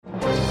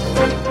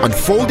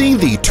unfolding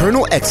the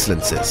eternal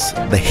excellences,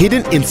 the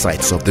hidden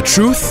insights of the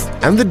truth,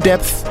 and the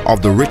depth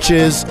of the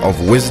riches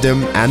of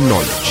wisdom and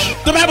knowledge.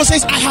 The Bible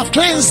says, I have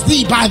cleansed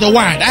thee by the word.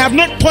 I have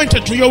not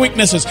pointed to your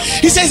weaknesses.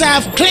 He says, I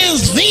have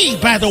cleansed thee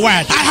by the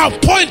word. I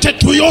have pointed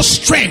to your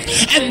strength.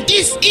 And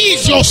this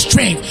is your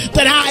strength,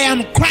 that I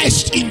am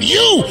Christ in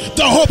you,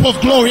 the hope of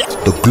glory.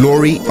 The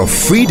glory of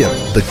freedom,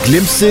 the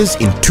glimpses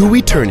into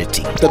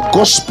eternity. The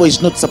gospel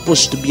is not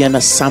supposed to be an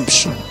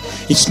assumption.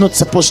 It's not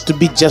supposed to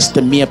be just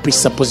a mere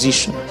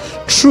presupposition.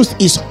 Truth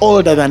is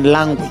older than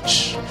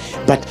language,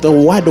 but the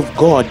word of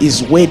God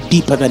is way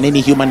deeper than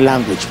any human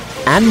language.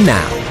 And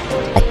now,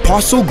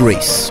 Apostle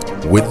Grace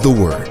with the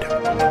word.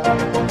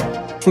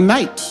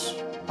 Tonight,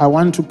 I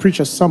want to preach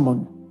a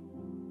sermon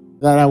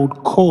that I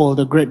would call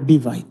the Great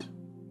Divide.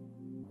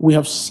 We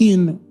have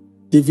seen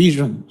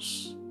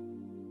divisions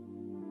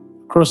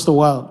across the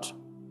world,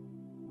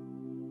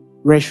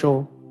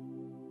 racial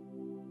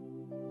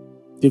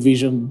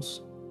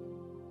divisions.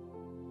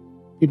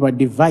 People are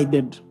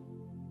divided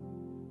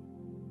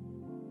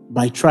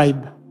by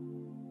tribe.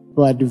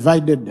 People are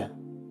divided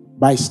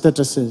by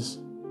statuses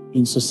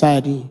in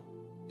society.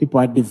 People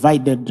are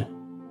divided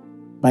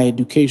by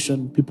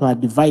education. People are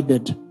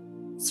divided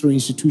through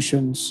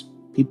institutions.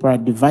 People are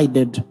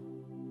divided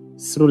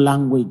through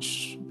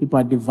language. People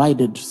are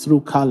divided through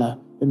color.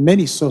 There are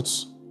many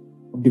sorts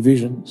of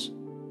divisions.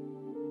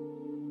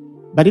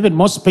 But even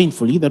most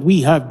painfully, that we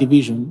have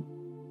division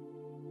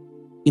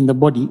in the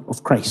body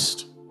of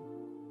Christ.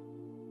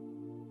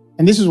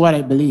 And this is what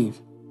I believe,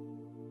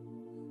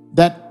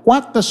 that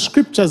what the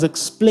scriptures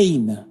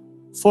explain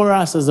for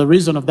us as a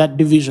reason of that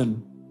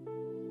division,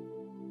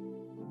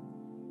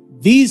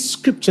 these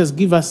scriptures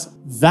give us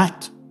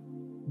that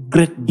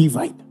great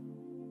divide.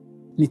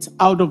 And it's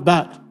out of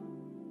that,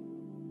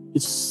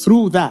 it's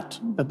through that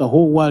the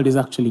whole world is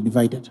actually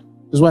divided.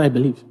 This is what I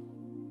believe.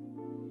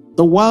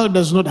 The world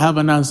does not have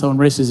an answer on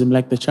racism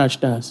like the church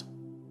does.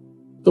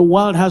 The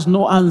world has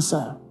no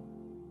answer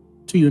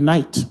to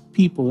unite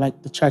people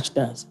like the church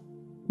does.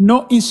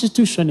 No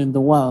institution in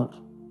the world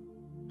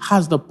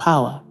has the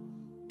power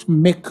to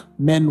make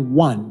men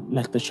one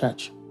like the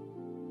church.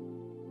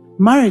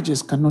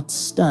 Marriages cannot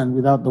stand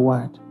without the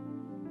word.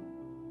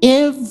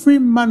 Every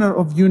manner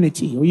of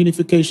unity or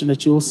unification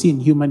that you will see in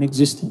human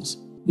existence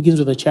begins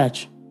with the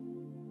church.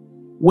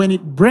 When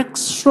it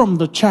breaks from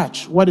the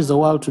church, what is the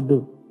world to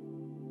do?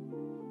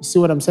 You see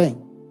what I'm saying?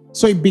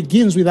 So it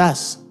begins with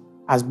us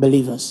as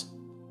believers.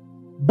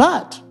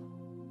 But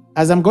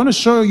as I'm going to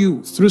show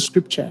you through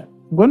scripture,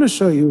 I'm going to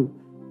show you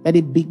that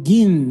it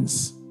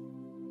begins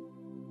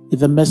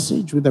with the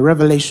message, with the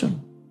revelation,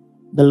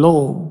 the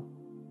law,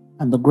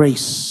 and the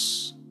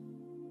grace.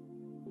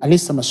 At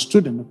least I'm a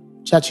student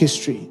of church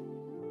history.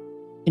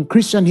 In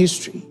Christian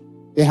history,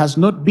 there has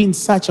not been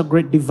such a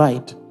great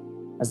divide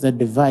as the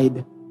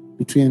divide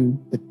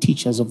between the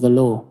teachers of the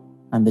law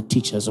and the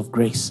teachers of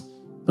grace.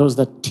 Those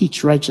that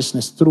teach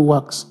righteousness through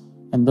works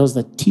and those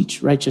that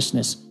teach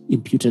righteousness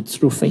imputed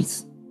through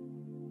faith.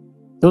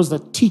 Those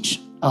that teach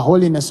a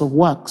holiness of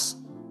works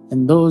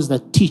and those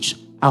that teach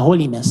a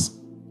holiness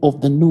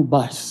of the new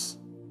birth.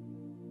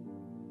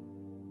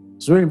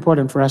 It's very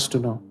important for us to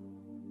know.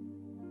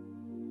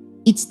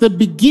 It's the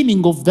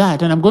beginning of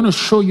that, and I'm going to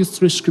show you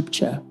through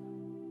scripture,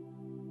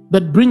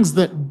 that brings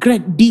the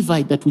great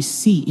divide that we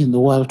see in the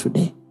world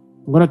today.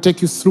 I'm going to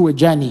take you through a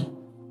journey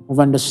of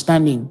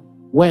understanding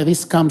where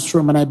this comes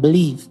from, and I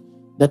believe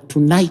that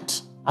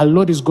tonight a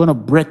lot is going to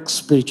break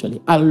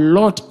spiritually. A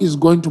lot is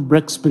going to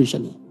break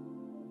spiritually.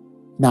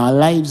 In our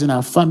lives, in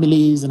our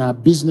families, in our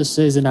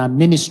businesses, in our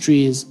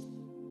ministries,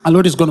 a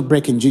lot is going to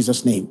break in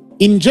Jesus' name.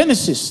 In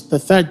Genesis, the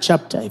 3rd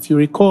chapter, if you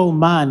recall,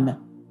 man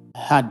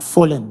had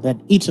fallen, they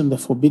had eaten the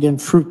forbidden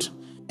fruit,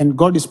 and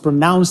God is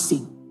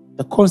pronouncing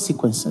the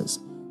consequences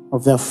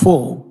of their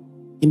fall.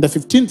 In the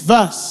 15th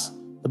verse,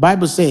 the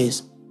Bible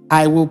says,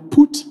 I will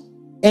put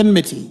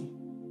enmity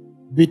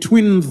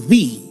between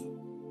thee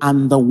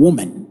and the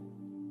woman.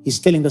 He's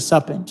telling the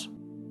serpent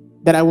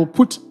that I will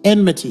put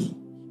enmity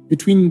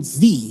between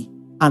thee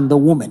and the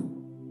woman,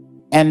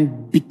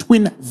 and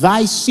between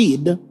thy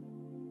seed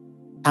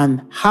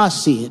and her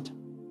seed,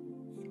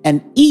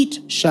 and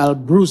it shall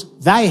bruise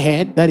thy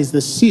head, that is the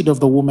seed of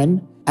the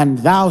woman, and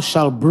thou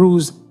shalt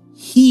bruise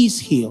his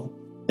heel,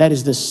 that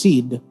is the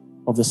seed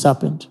of the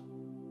serpent.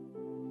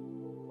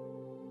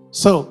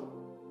 So,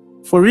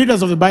 for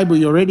readers of the Bible,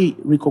 you already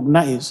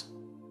recognize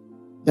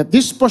that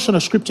this portion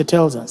of scripture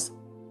tells us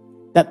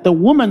that the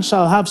woman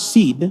shall have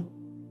seed,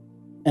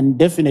 and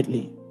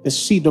definitely the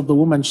seed of the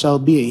woman shall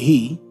be a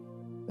he.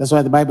 That's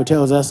why the Bible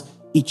tells us,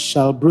 it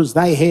shall bruise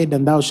thy head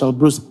and thou shalt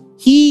bruise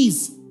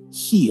his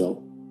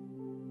heel.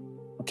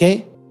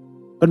 Okay?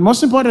 But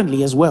most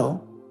importantly as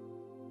well,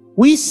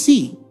 we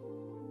see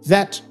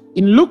that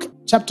in Luke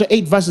chapter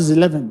 8 verses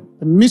 11,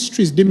 the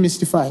mystery is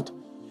demystified,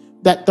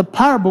 that the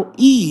parable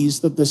is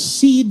that the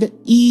seed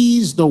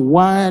is the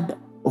word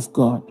of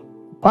God.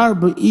 The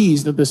parable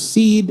is that the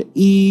seed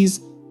is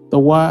the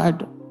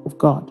word of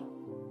God.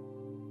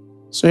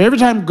 So every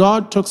time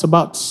God talks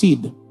about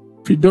seed,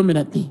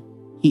 predominantly,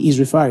 he is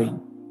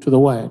referring to the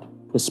word.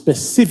 to a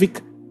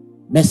specific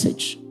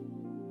message.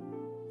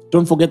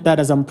 Don't forget that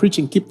as I'm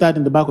preaching. Keep that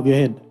in the back of your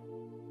head.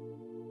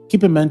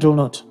 Keep a mental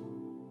note.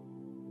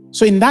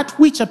 So in that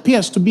which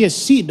appears to be a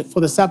seed for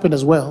the serpent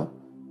as well,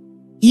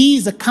 he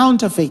is a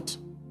counterfeit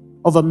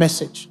of a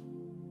message.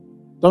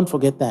 Don't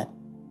forget that.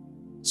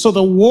 So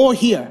the war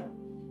here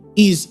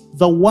is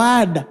the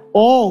word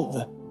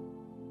of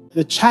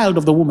the child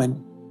of the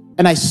woman.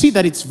 And I see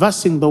that it's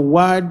versing the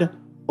word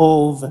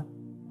of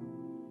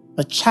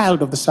the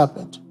child of the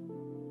serpent.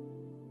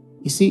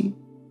 You see,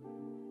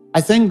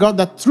 I thank God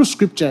that through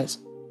scriptures,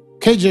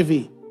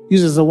 KJV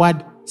uses the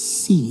word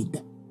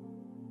seed.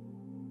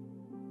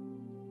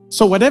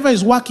 So whatever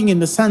is working in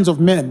the sons of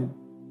men,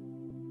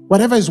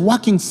 whatever is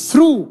working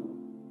through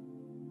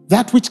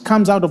that which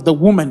comes out of the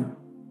woman,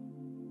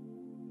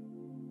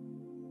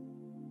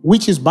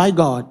 which is by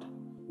God,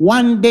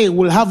 one day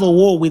will have a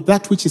war with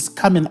that which is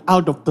coming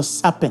out of the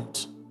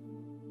serpent.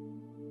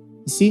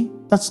 You see,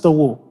 that's the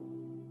war.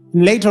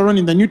 And later on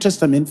in the New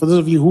Testament, for those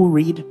of you who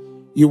read,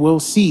 you will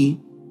see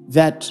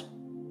that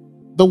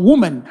the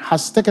woman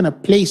has taken a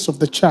place of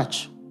the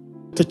church.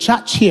 The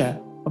church here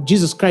of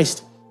Jesus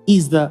Christ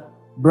is the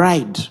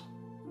bride,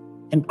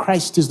 and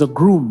Christ is the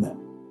groom.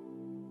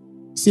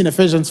 You see in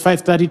Ephesians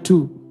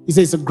 5:32, he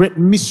says, it's a great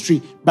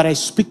mystery, but I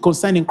speak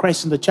concerning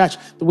Christ and the church.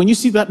 That when you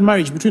see that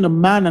marriage between a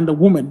man and a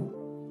woman,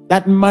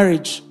 that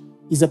marriage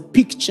is a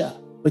picture,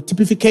 a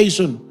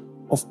typification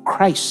of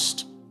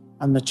Christ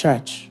and the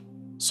church.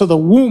 So the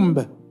womb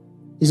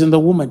is in the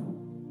woman.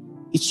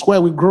 It's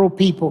where we grow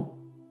people.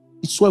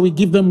 It's where we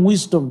give them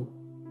wisdom.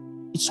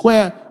 It's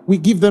where we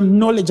give them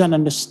knowledge and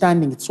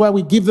understanding. It's where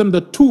we give them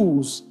the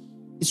tools.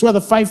 It's where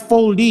the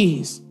fivefold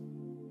is.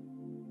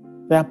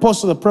 The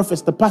apostle, the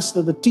prophets, the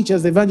pastor, the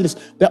teachers, the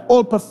evangelists, they're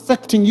all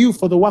perfecting you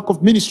for the work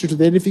of ministry to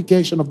the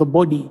edification of the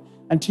body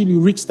until you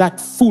reach that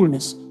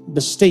fullness,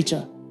 the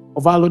stature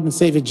of our Lord and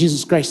Savior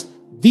Jesus Christ.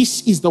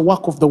 This is the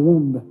work of the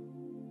womb.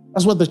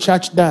 That's what the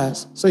church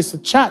does. So it's the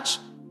church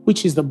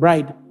which is the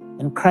bride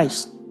and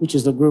Christ which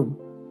is the groom.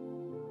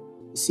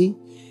 You see?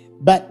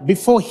 But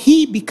before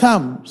he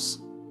becomes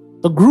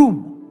the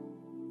groom,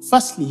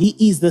 firstly,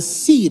 he is the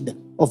seed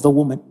of the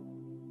woman.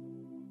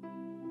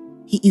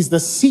 He is the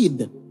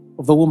seed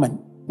of the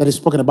woman that is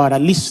spoken about.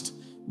 At least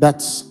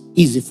that's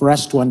easy for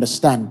us to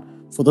understand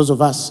for those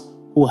of us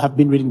who have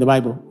been reading the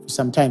Bible for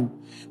some time.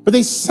 But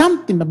there's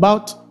something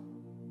about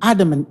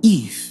Adam and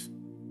Eve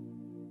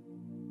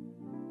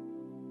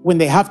when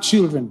they have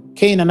children,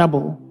 Cain and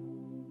Abel.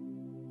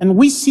 And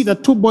we see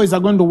that two boys are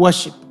going to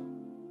worship.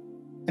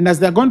 And as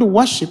they're going to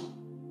worship,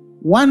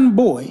 one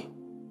boy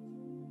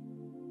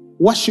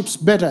worships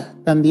better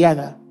than the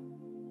other.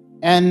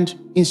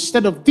 And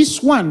instead of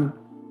this one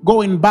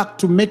going back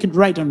to make it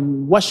right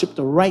and worship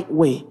the right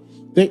way,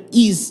 there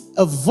is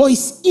a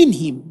voice in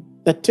him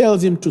that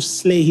tells him to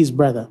slay his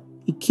brother.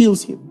 He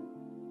kills him.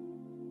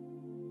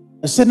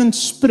 A certain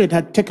spirit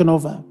had taken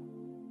over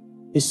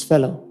his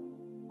fellow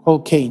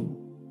called Cain.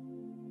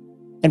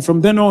 And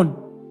from then on,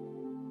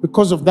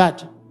 because of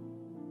that,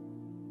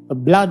 the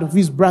blood of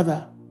his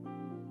brother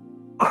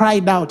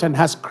cried out and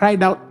has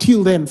cried out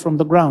till then from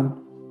the ground,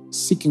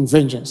 seeking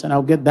vengeance. And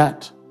I'll get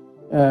that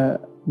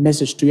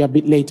message to you a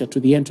bit later, to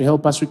the end, to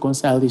help us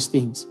reconcile these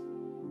things.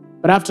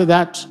 But after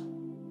that,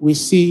 we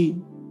see,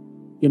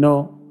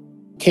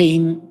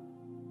 Cain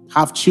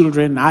have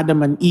children,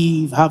 Adam and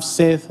Eve have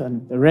Seth,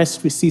 and the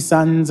rest we see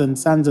sons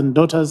and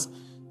daughters.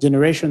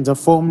 Generations are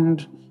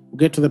formed. We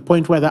get to the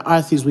point where the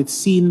earth is with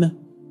sin,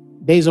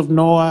 days of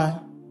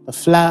Noah, the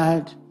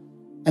flood.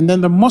 And then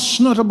the most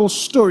notable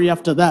story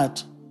after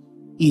that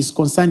is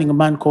concerning a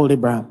man called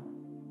Abraham.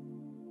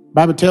 The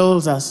Bible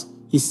tells us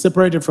he's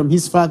separated from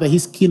his father,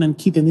 his kin and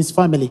kith and his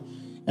family.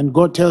 And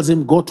God tells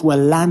him, go to a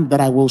land that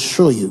I will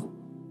show you.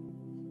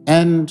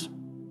 And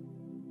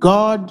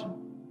God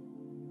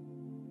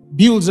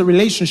builds a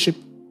relationship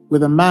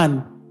with a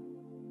man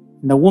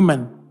and a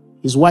woman,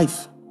 his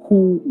wife,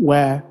 who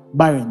were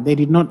barren. They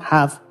did not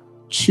have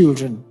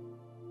children.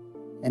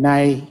 And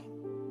I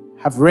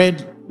have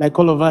read, like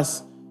all of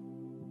us,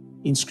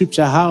 in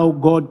scripture, how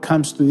God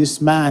comes to this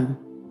man,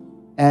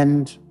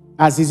 and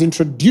as he's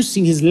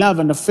introducing his love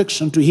and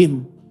affection to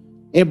him,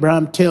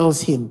 Abraham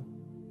tells him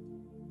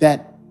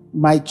that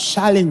my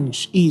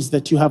challenge is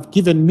that you have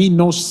given me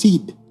no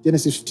seed.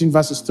 Genesis 15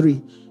 verses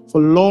 3. For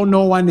lo,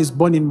 no one is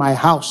born in my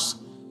house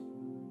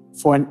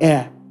for an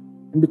heir.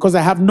 And because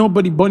I have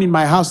nobody born in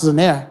my house as an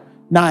heir,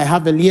 now I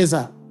have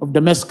Eliezer of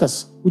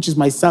Damascus, which is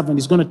my servant.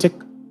 He's going to take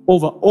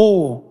over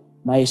all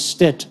my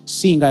estate,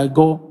 seeing I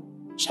go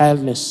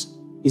childless.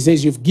 He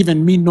says, you've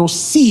given me no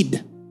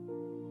seed.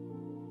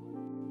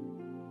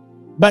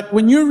 But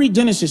when you read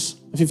Genesis,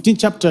 the 15th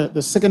chapter, the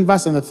 2nd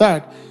verse and the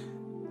 3rd,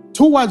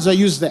 two words are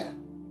used there.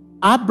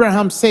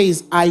 Abraham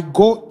says, I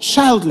go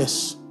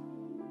childless.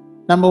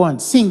 Number one,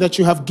 seeing that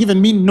you have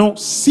given me no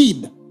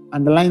seed.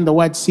 Underline the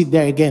word seed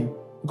there again,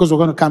 because we're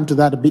going to come to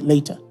that a bit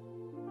later.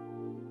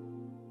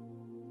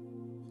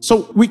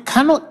 So we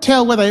cannot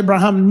tell whether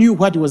Abraham knew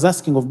what he was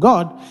asking of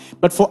God,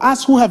 but for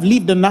us who have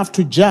lived enough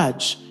to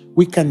judge,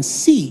 we can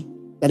see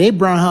that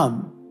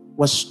Abraham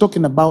was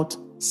talking about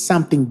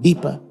something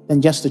deeper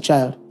than just a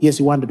child. Yes,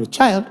 he wanted a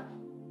child,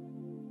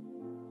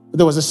 but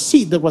there was a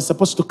seed that was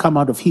supposed to come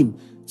out of him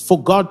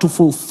for God to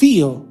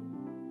fulfill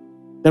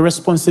the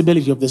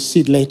responsibility of the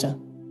seed later.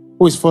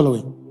 Who is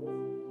following?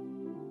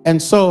 And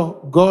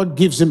so God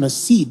gives him a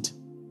seed,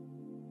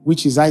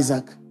 which is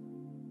Isaac.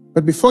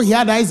 But before he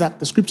had Isaac,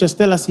 the scriptures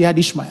tell us he had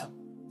Ishmael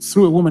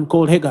through a woman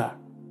called Hagar,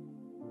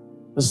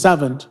 the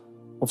servant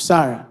of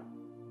Sarah.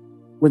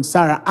 When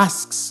Sarah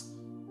asks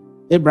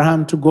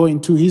Abraham to go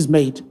into his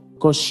mate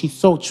because she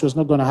thought she was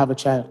not going to have a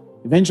child.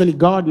 Eventually,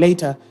 God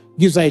later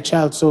gives her a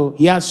child, so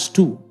he has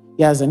two.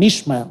 He has an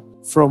Ishmael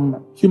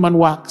from human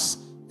works,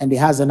 and he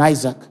has an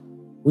Isaac,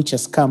 which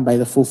has come by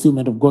the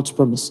fulfillment of God's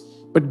promise.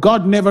 But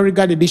God never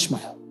regarded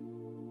Ishmael.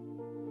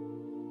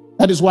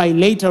 That is why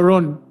later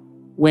on,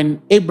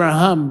 when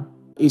Abraham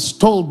is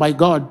told by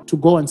God to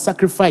go and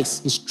sacrifice,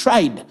 he's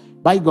tried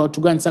by God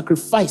to go and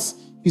sacrifice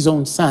his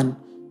own son.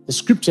 The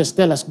scriptures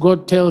tell us,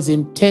 God tells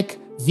him, take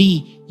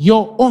thee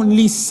your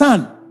only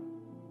son,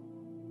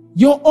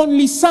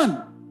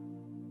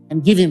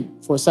 and give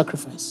him for a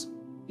sacrifice.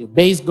 He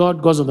obeys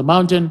God, goes on the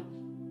mountain,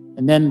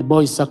 and then the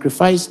boy is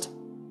sacrificed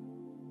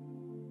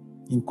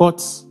in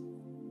courts,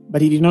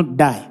 but he did not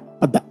die.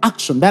 But that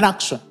action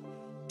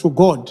to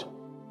God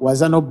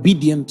was an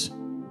obedient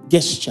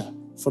gesture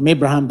from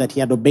Abraham that he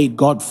had obeyed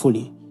God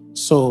fully.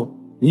 So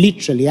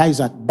literally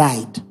Isaac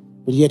died,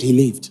 but yet he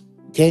lived.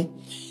 Okay?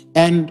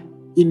 And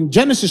in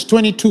Genesis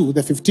 22,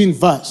 the 15th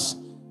verse,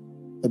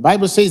 the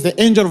Bible says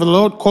the angel of the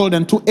Lord called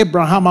unto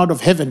Abraham out of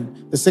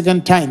heaven the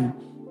second time,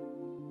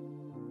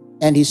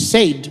 and he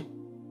said,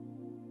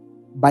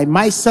 by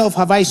myself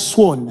have I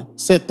sworn,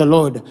 saith the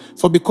Lord,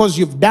 for because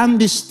you've done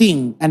this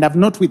thing and have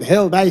not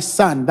withheld thy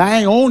son,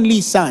 thy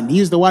only son. He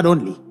used the word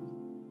only.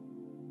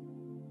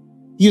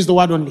 He used the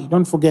word only.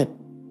 Don't forget,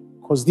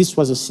 because this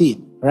was a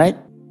seed, right?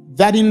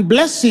 That in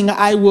blessing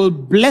I will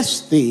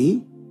bless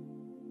thee,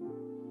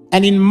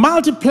 and in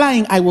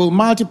multiplying I will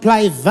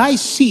multiply thy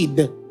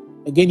seed.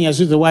 Again, he has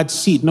used the word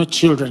seed, not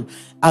children.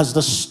 As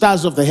the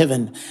stars of the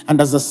heaven,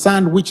 and as the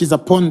sand which is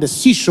upon the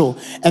seashore.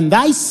 And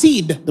thy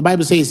seed, the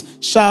Bible says,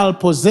 shall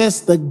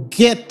possess the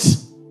gate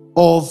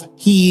of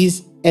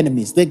his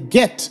enemies. The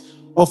gate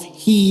of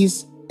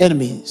his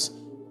enemies.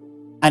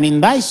 And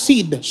in thy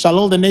seed shall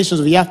all the nations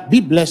of the earth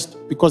be blessed,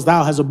 because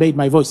thou hast obeyed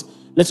my voice.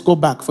 Let's go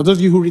back. For those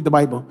of you who read the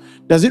Bible,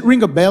 does it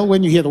ring a bell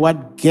when you hear the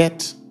word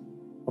gate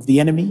of the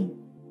enemy?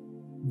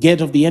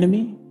 Gate of the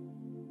enemy?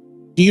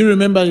 Do you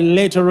remember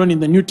later on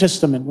in the New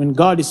Testament when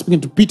God is speaking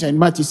to Peter in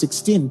Matthew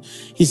 16,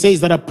 he says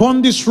that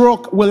upon this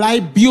rock will I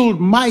build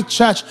my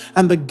church,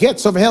 and the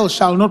gates of hell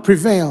shall not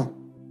prevail.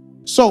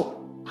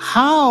 So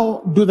how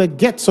do the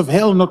gates of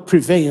hell not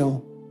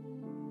prevail?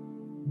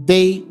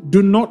 They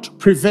do not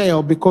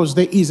prevail because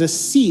there is a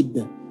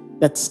seed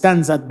that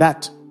stands at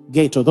that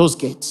gate or those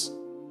gates.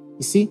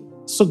 You see?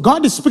 So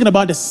God is speaking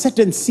about a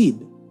certain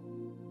seed.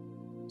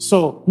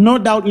 So no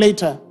doubt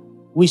later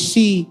we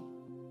see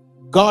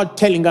God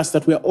telling us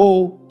that we are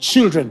all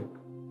children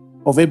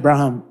of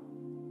Abraham.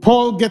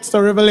 Paul gets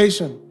the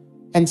revelation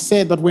and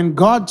said that when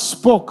God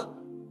spoke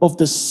of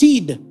the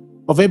seed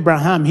of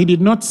Abraham, he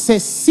did not say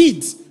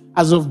seeds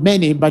as of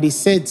many, but he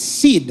said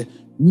seed,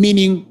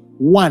 meaning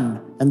one.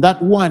 And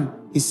that one,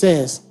 he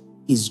says,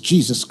 is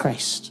Jesus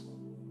Christ.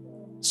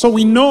 So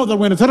we know that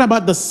when we're talking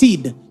about the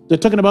seed, they're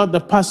talking about the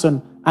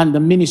person and the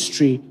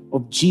ministry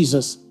of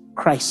Jesus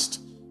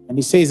Christ. And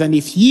he says, and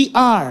if ye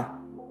are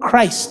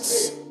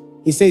Christ's,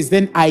 he says,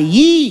 then are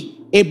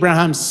ye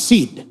Abraham's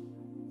seed.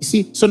 You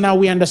see, so now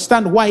we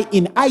understand why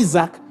in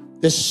Isaac,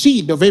 the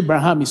seed of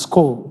Abraham is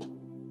called.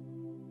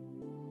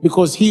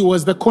 Because he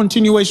was the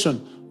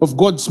continuation of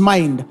God's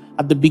mind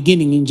at the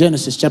beginning in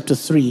Genesis chapter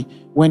 3,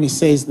 when he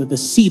says that the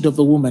seed of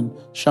the woman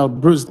shall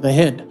bruise the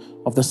head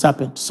of the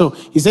serpent. So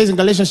he says in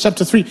Galatians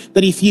chapter 3,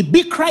 that if ye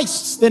be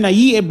Christ's, then are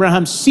ye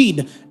Abraham's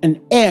seed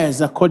and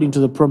heirs according to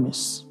the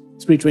promise.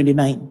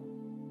 3:29.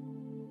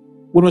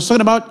 When we're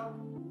talking about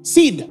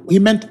seed, he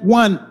meant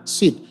one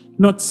seed,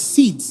 not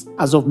seeds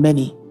as of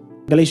many.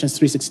 Galatians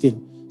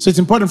 3:16. So it's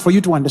important for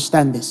you to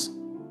understand this,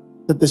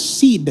 that the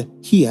seed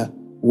here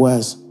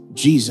was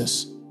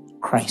Jesus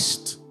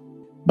Christ.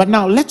 But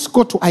now let's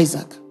go to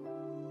Isaac.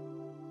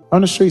 I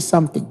want to show you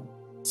something.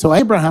 So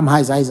Abraham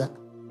has Isaac.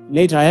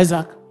 Later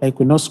Isaac, like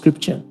we know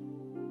scripture,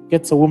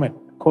 gets a woman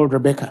called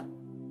Rebekah.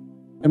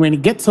 And when he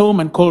gets a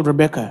woman called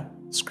Rebekah,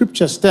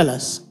 scriptures tell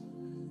us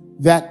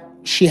that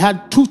she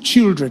had 2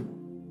 children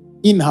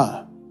in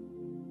her.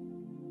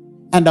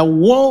 And a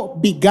war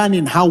began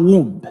in her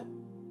womb.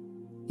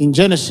 In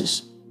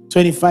Genesis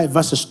 25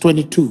 verses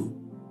 22,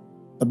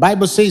 the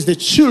Bible says the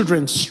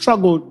children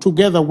struggled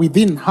together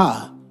within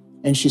her.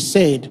 And she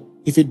said,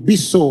 if it be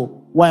so,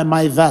 why am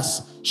I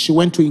thus? She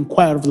went to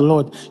inquire of the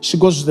Lord. She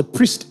goes to the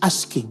priest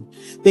asking,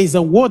 there's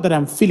a war that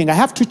I'm feeling. I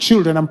have 2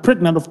 children. I'm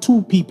pregnant of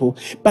 2 people.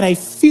 But I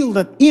feel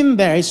that in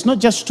there, it's not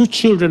just 2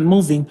 children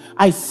moving.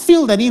 I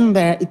feel that in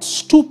there,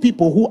 it's 2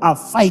 people who are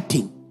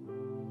fighting.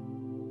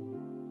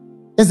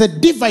 There's a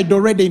divide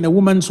already in a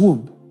woman's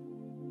womb.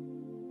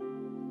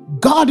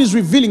 God is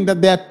revealing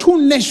that there are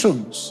 2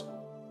 nations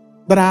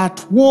that are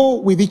at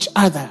war with each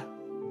other.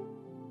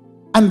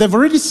 And they've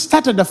already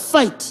started a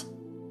fight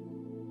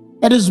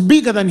that is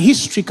bigger than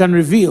history can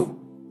reveal.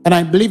 And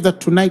I believe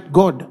that tonight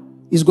God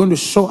is going to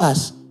show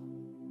us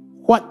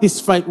what this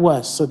fight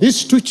was. So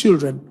these two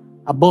children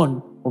are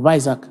born of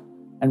Isaac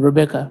and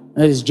Rebekah.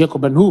 That is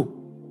Jacob and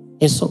who?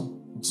 Esau.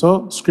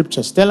 So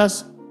scriptures tell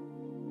us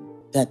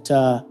that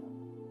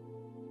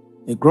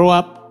they grow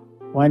up.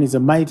 One is a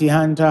mighty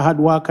hunter, hard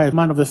worker, a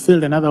man of the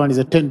field. Another one is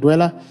a tent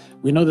dweller.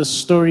 We know the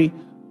story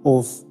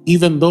of,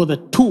 even though the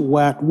two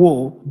were at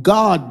war,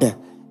 God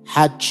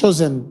had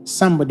chosen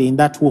somebody in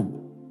that womb.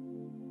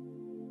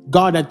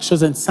 God had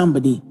chosen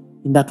somebody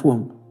in that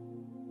womb.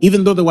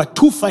 Even though there were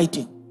two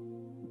fighting,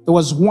 there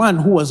was one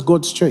who was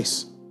God's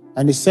choice.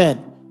 And he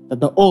said that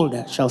the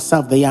older shall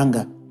serve the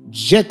younger.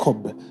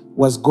 Jacob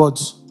was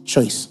God's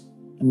choice.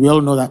 And we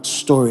all know that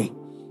story.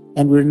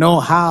 And we know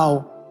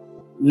how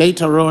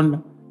later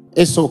on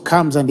Esau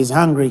comes and is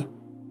hungry,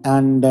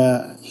 and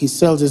he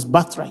sells his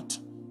birthright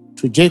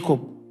to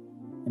Jacob.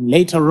 And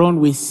later on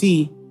we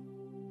see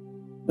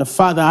the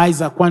father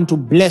Isaac want to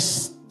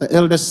bless the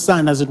eldest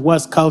son, as it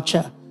was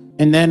culture.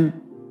 And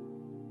then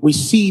we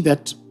see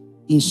that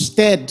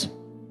instead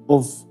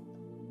of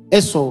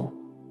Esau,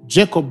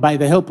 Jacob, by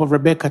the help of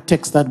Rebekah,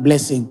 takes that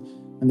blessing.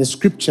 And the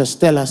scriptures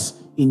tell us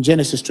in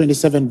Genesis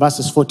 27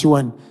 verses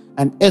 41,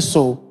 and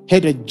Esau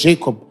hated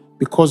Jacob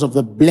because of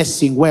the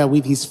blessing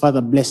wherewith his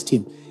father blessed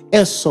him.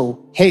 Esau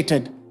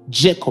hated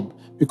Jacob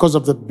because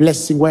of the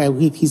blessing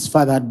wherewith his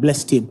father had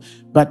blessed him.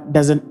 But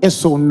doesn't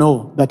Esau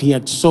know that he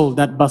had sold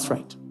that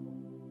birthright?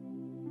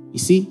 You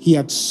see, he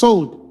had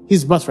sold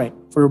his birthright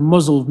for a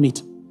morsel of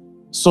meat.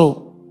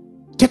 So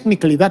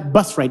technically that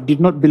birthright did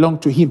not belong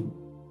to him.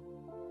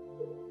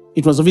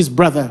 It was of his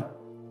brother.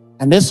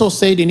 And Esau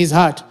said in his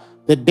heart,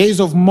 the days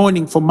of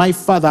mourning for my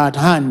father at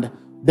hand,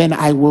 then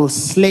I will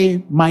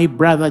slay my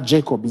brother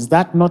Jacob. Is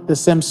that not the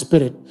same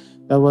spirit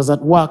that was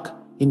at work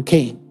in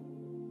Cain?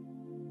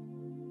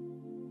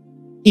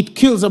 It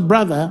kills a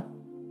brother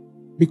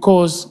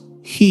because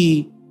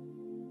he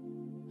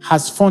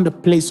has found a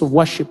place of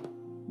worship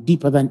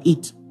deeper than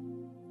it.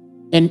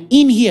 And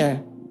in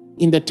here,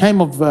 in the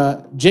time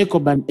of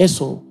Jacob and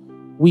Esau,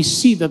 we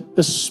see that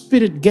the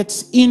spirit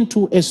gets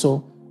into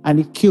Esau and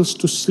it kills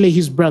to slay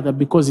his brother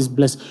because he's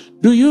blessed.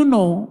 Do you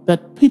know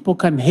that people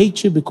can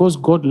hate you because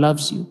God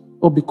loves you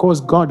or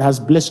because God has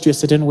blessed you a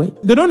certain way?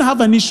 They don't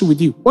have an issue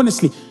with you.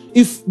 Honestly,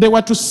 if they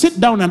were to sit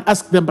down and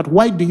ask them, but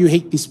why do you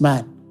hate this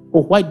man?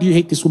 Or why do you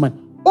hate this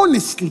woman?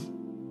 Honestly,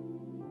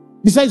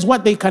 besides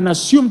what they can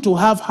assume to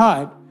have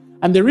heard,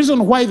 and the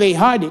reason why they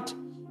heard it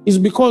is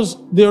because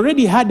they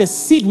already had a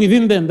seed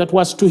within them that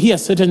was to hear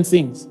certain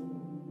things.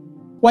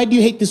 Why do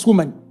you hate this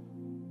woman?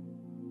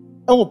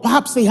 Oh,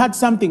 perhaps they had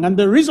something. And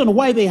the reason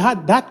why they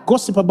had that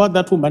gossip about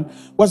that woman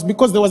was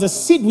because there was a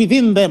seed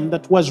within them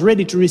that was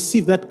ready to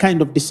receive that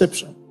kind of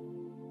deception.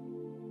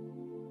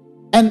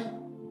 And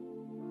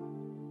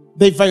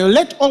they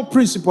violate all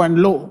principle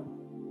and law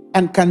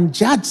and can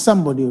judge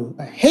somebody or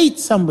hate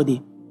somebody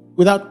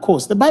without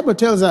cause. The Bible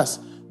tells us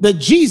that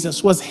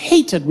Jesus was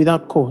hated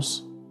without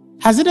cause.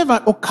 Has it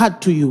ever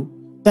occurred to you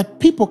that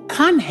people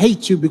can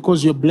hate you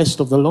because you're blessed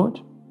of the Lord?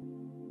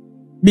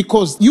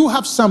 Because you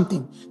have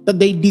something that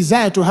they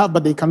desire to have,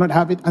 but they cannot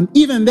have it. And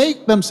even they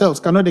themselves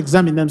cannot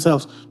examine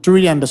themselves to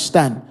really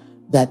understand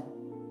that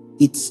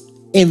it's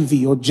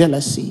envy or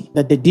jealousy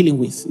that they're dealing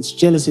with. It's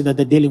jealousy that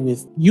they're dealing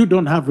with. You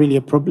don't have really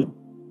a problem.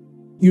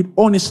 You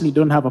honestly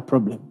don't have a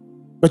problem,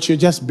 but you're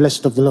just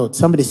blessed of the Lord.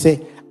 Somebody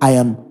say, I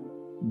am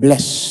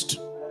blessed.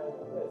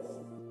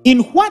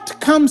 In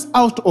what comes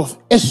out of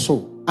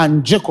Esau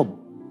and Jacob,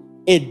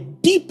 a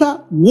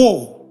deeper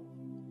war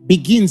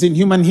begins in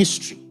human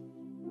history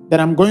that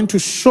I'm going to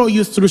show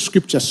you through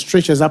scripture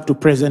stretches up to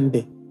present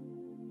day.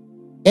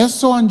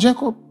 Esau and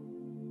Jacob.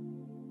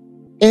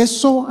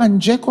 Esau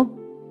and Jacob.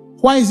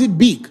 Why is it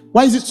big?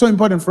 Why is it so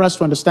important for us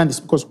to understand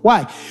this? Because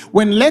why?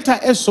 When later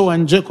Esau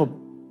and Jacob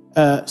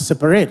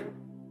separate,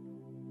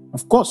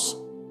 of course,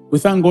 we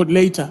thank God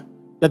later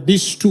that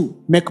these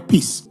two make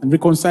peace and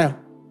reconcile.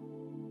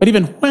 But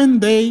even when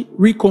they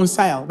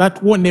reconcile,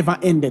 that war never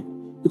ended,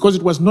 because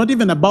it was not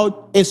even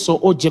about Esau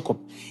or Jacob.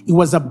 It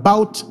was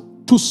about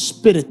two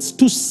spirits,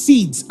 two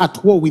seeds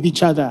at war with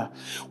each other.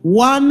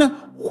 One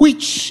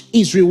which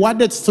is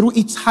rewarded through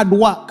its hard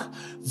work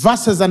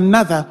versus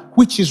another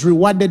which is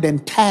rewarded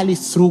entirely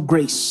through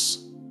grace.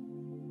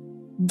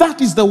 That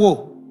is the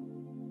war.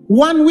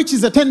 One which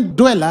is a tent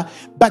dweller,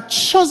 but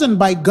chosen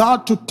by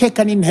God to take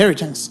an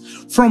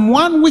inheritance. From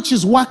one which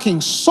is working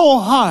so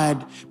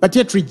hard, but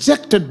yet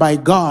rejected by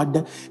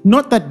God.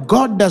 Not that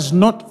God does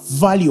not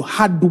value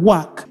hard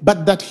work,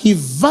 but that he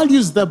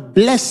values the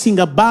blessing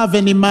above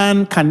any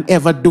man can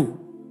ever do.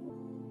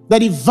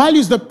 That he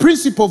values the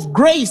principle of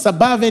grace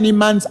above any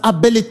man's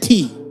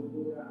ability.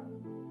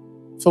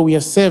 For we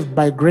are saved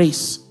by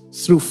grace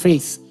through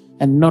faith,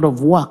 and not of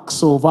works,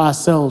 so of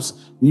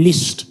ourselves,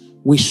 lest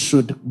we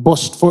should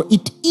boast. For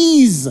it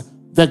is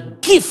the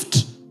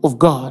gift of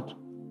God.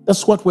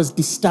 That's what was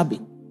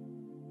disturbing.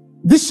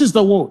 This is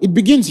the war. It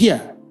begins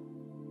here.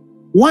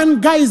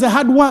 One guy is a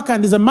hard worker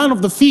and is a man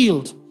of the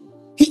field.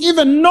 He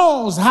even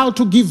knows how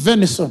to give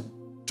venison,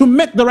 to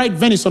make the right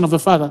venison of the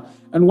father.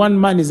 And one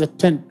man is a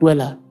tent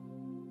dweller.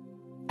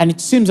 And it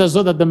seems as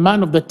though that the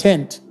man of the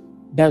tent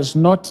does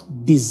not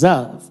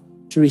deserve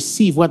to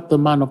receive what the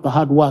man of the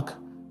hard work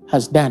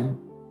has done.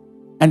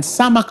 And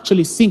some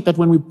actually think that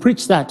when we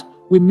preach that,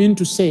 we mean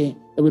to say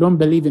that we don't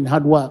believe in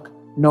hard work.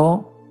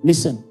 No,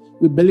 listen,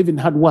 we believe in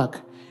hard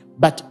work,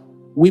 but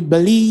we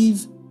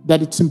believe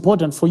that it's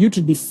important for you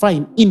to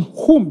define in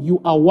whom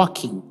you are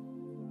working.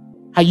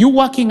 Are you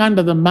working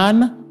under the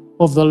man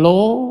of the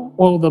law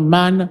or the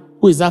man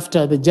who is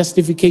after the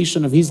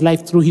justification of his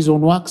life through his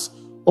own works?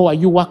 Or are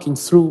you working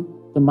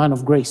through the man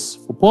of grace?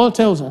 For Paul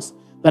tells us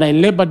that I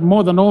labored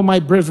more than all my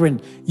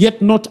brethren,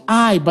 yet not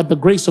I, but the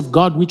grace of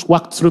God which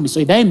worked through me. So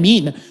it doesn't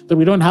mean that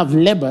we don't have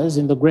labors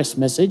in the grace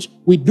message.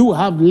 We do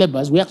have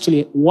labors. We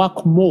actually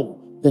work more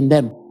than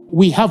them.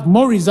 We have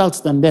more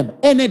results than them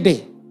any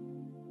day.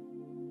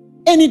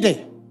 Any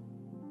day.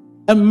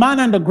 A man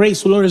under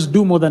grace will always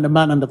do more than a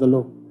man under the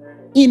law.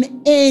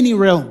 In any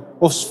realm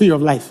or sphere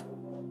of life.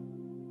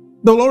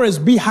 They'll always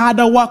be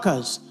harder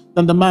workers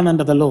than the man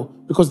under the law,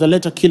 because the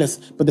letter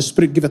killeth, but the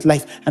spirit giveth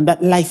life, and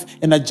that life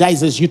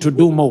energizes you to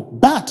do more.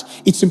 But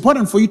it's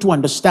important for you to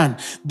understand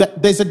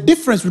that there's a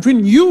difference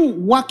between you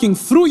working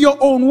through your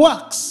own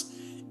works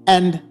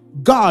and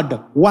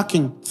God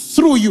working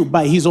through you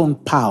by his own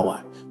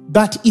power.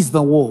 That is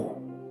the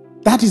war.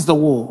 That is the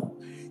war.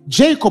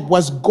 Jacob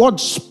was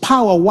God's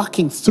power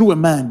working through a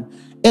man.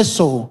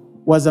 Esau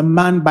was a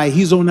man by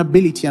his own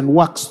ability and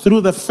works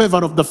through the favor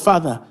of the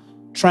Father,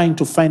 trying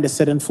to find a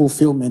certain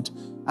fulfillment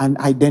and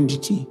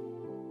identity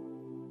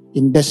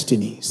in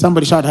destiny.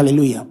 Somebody shout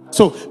hallelujah.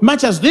 So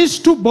much as these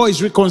two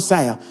boys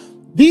reconcile,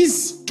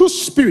 these two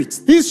spirits,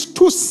 these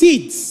two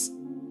seeds,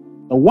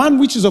 the one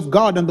which is of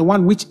God and the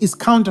one which is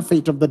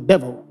counterfeit of the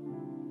devil,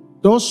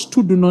 those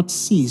two do not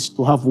cease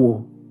to have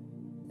war.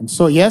 And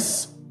so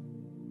yes,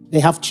 they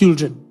have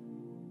children.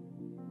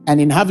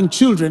 And in having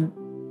children,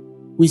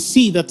 we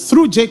see that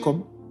through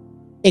Jacob,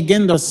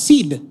 again the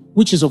seed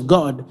which is of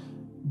God,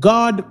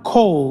 God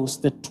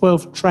calls the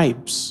 12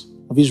 tribes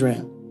of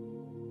Israel.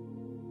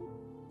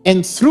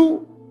 And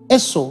through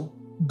Esau,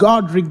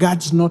 God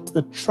regards not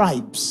the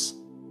tribes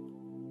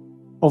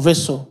of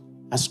Esau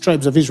as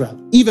tribes of Israel,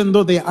 even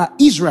though they are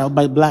Israel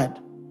by blood.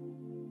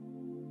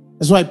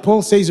 That's why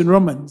Paul says in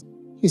Romans,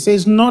 he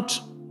says, not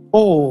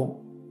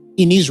all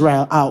in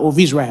Israel are of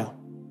Israel.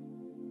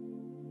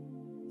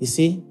 You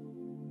see?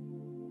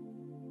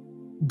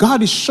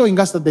 God is showing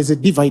us that there's a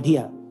divide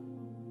here.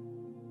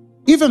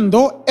 Even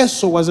though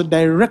Esau was a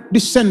direct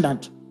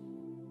descendant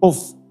of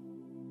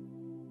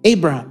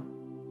Abraham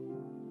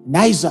and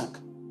Isaac,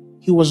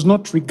 he was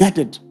not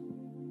regarded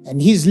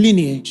and his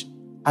lineage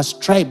as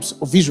tribes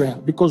of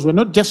Israel, because we're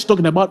not just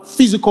talking about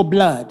physical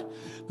blood.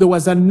 There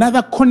was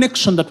another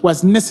connection that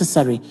was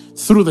necessary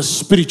through the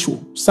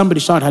spiritual.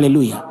 Somebody shout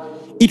hallelujah.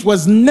 It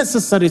was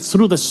necessary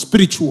through the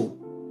spiritual.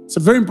 It's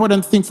a very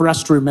important thing for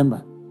us to remember.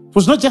 It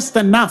was not just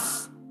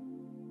enough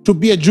to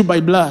be a Jew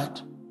by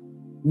blood.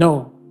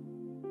 No.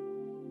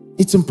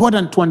 It's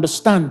important to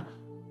understand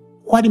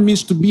what it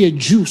means to be a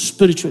Jew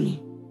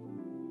spiritually.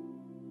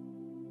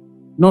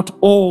 Not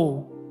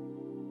all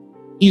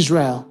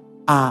Israel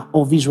are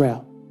of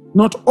Israel.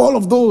 Not all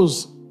of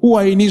those who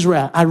are in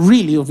Israel are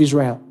really of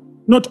Israel.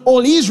 Not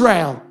all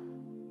Israel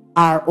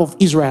are of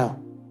Israel.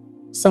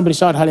 Somebody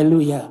shout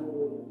hallelujah.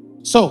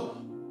 So,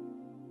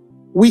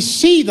 we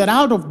see that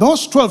out of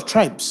those 12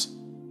 tribes,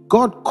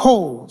 God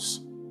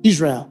calls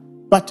Israel,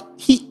 but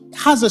he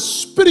has a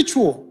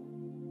spiritual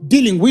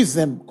dealing with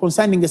them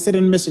concerning a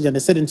certain message and a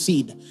certain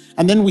seed.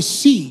 And then we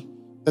see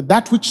that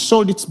that which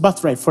sold its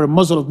birthright for a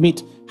morsel of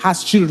meat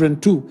has children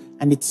too,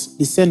 and its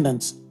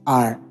descendants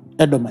are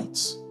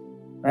Edomites,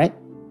 right?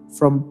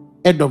 From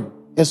Edom,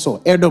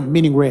 Esau, Edom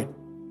meaning red.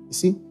 You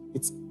see,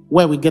 it's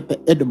where we get the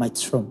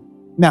Edomites from.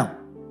 Now,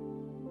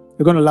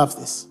 you're going to love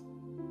this.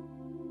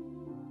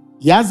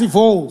 He has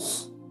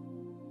evolved.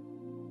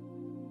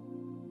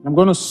 I'm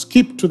going to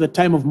skip to the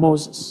time of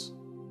Moses.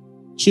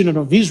 Children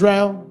of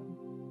Israel,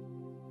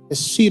 the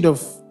seed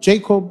of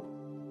Jacob,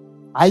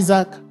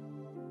 Isaac,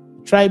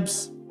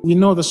 tribes. We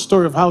know the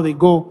story of how they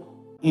go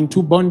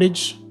into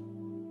bondage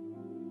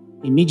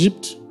in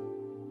Egypt.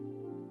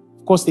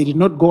 Of course, they did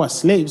not go as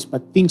slaves,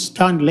 but things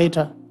turned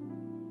later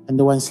and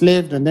they were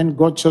enslaved. And then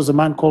God chose a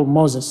man called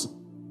Moses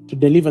to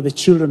deliver the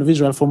children of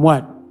Israel from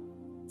what?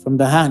 From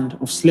the hand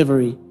of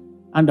slavery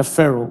under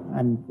Pharaoh.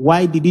 And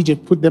why did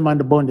Egypt put them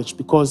under bondage?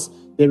 Because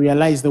they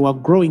realized they were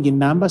growing in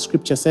number,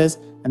 scripture says,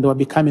 and they were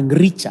becoming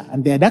richer.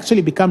 And they had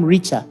actually become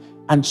richer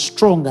and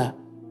stronger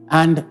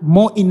and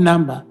more in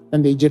number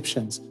than the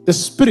Egyptians. The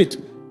spirit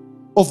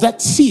of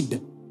that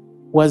seed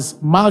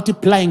was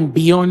multiplying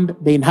beyond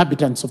the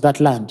inhabitants of that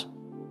land.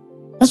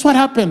 That's what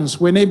happens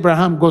when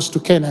Abraham goes to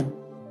Canaan.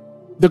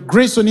 The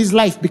grace on his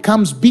life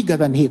becomes bigger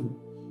than him.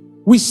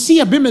 We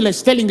see Abimelech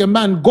telling a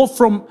man, go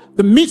from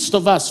the midst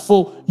of us,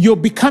 for you're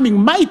becoming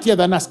mightier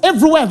than us.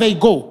 Everywhere they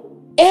go,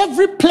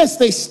 every place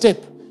they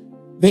step,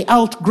 they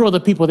outgrow the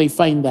people they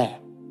find there.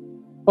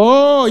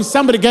 Oh, is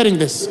somebody getting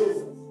this?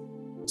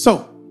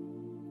 So,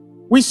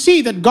 we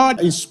see that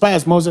God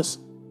inspires Moses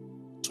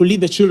to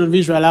lead the children of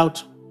Israel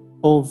out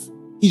of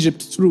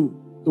Egypt through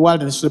the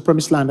wilderness to the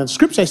promised land. And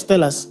scriptures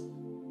tell us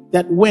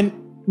that when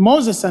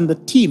Moses and the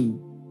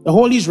team, the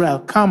whole Israel,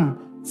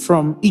 come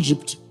from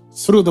Egypt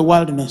through the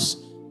wilderness,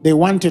 they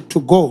wanted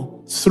to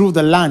go through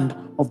the land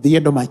of the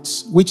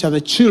Edomites, which are the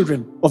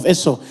children of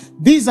Esau.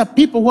 These are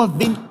people who have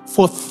been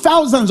for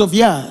thousands of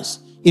years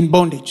in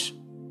bondage.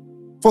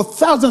 For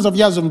thousands of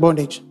years in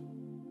bondage.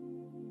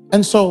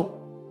 And so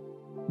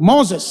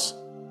Moses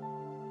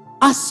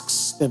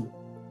asks them,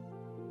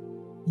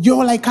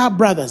 you're like our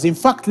brothers. In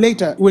fact,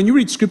 later, when you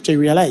read scripture, you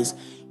realize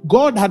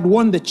God had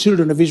warned the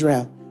children of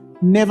Israel,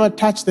 never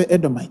touch the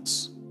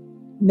Edomites.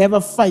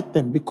 Never fight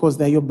them because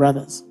they're your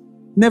brothers.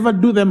 Never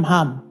do them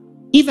harm.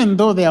 Even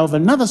though they are of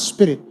another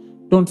spirit,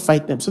 don't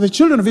fight them. So the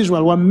children of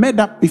Israel were made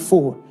up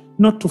before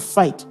not to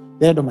fight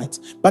the Edomites.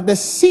 But the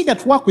seed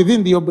at work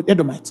within the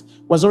Edomites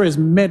was always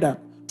made up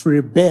to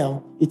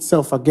rebel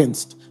itself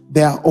against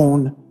their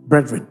own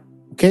brethren.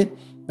 Okay?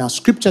 Now,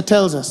 scripture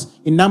tells us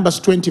in Numbers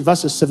 20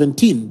 verses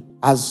 17,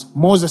 as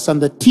Moses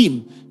and the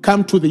team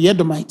come to the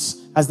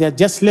Edomites, as they had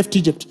just left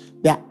Egypt,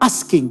 they're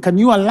asking, can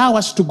you allow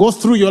us to go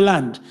through your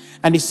land?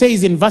 And he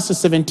says in verses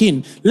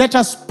 17, let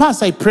us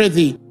pass, I pray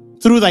thee,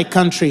 through thy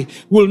country.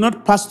 We will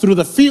not pass through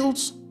the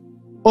fields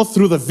or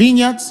through the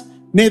vineyards,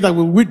 neither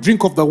will we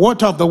drink of the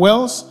water of the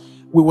wells.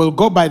 We will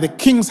go by the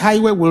king's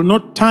highway, will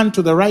not turn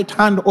to the right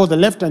hand or the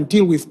left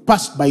until we've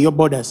passed by your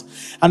borders.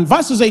 And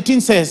verses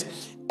 18 says,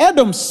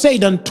 Edom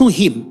said unto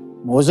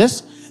him,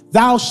 Moses,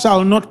 thou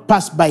shalt not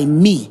pass by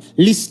me,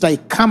 lest I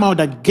come out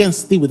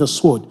against thee with a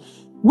sword.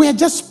 We are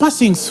just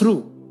passing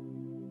through.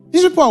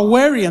 These people are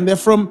weary and they're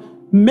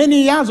from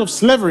many years of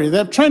slavery.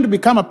 They're trying to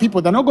become a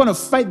people. They're not going to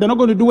fight. They're not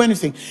going to do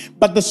anything.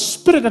 But the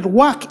spirit at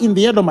work in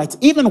the Edomites,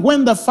 even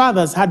when the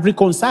fathers had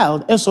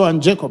reconciled Esau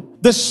and Jacob,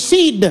 the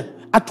seed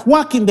at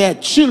work in their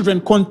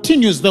children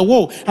continues the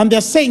war. And they're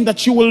saying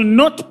that you will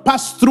not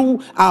pass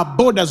through our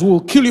borders. We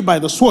will kill you by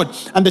the sword.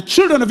 And the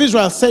children of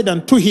Israel said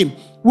unto him,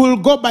 we will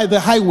go by the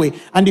highway.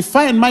 And if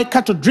I and my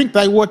cattle drink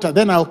thy water,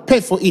 then I'll pay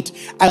for it.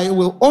 I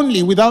will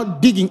only,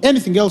 without digging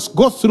anything else,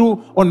 go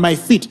through on my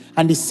feet.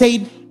 And he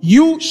said,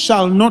 you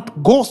shall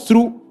not go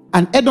through.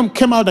 And Edom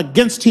came out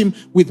against him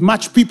with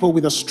much people,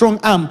 with a strong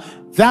arm.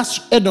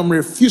 Thus Edom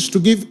refused to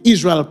give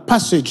Israel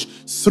passage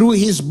through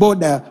his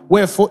border,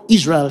 wherefore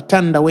Israel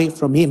turned away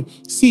from him.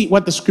 See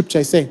what the scripture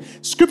is saying.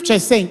 Scripture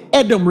is saying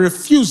Edom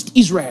refused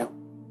Israel.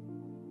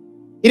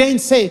 It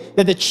ain't say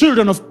that the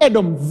children of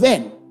Edom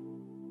then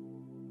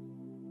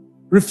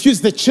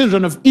refused the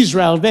children of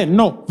Israel then.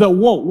 No, the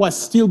war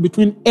was still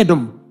between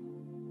Edom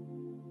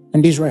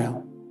and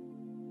Israel.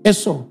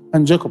 Esau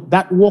and Jacob.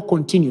 That war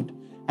continued.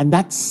 And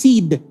that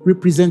seed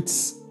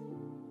represents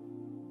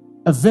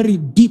a very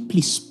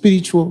deeply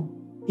spiritual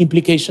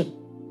implication.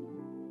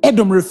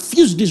 Edom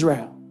refused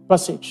Israel.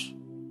 Passage.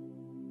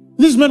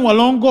 These men were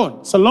long gone.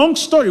 It's a long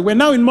story. We're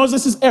now in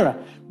Moses' era.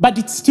 But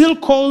it still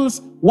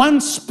calls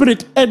one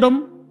spirit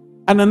Edom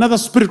and another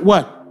spirit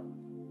what?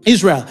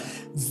 Israel.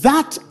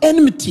 That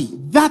enmity,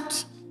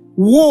 that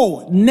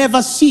war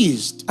never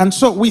ceased. And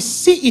so we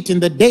see it in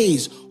the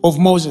days of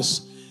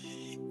Moses.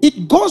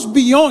 It goes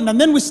beyond, and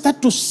then we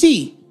start to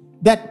see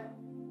that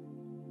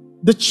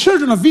the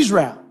children of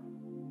Israel,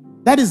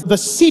 that is the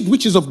seed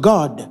which is of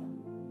God,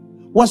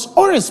 was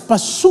always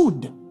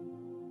pursued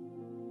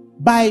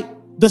by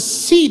the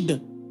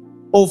seed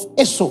of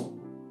Esau.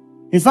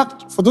 In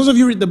fact, for those of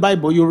you who read the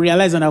Bible, you'll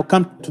realize, and I'll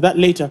come to that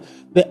later,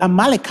 the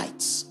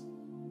Amalekites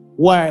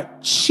were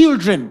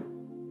children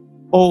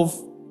of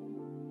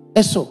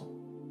Esau.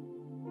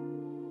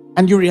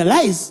 And you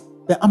realize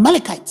the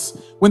Amalekites,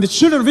 when the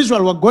children of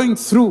Israel were going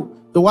through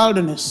the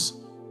wilderness,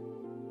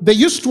 they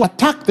used to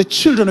attack the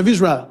children of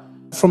Israel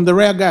from the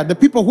rear guard, the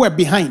people who are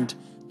behind,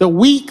 the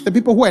weak, the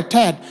people who are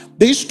tired.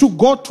 They used to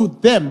go to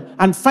them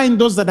and find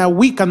those that are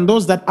weak and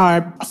those that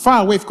are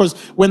far away, because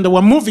when they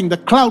were moving, the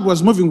cloud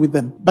was moving with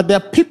them. But there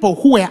are people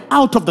who were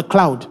out of the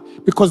cloud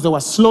because they were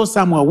slow,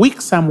 some were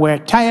weak, some were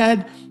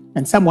tired,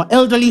 and some were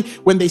elderly.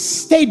 When they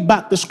stayed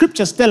back, the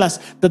scriptures tell us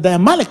that the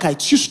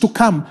Amalekites used to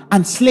come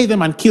and slay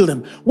them and kill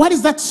them. What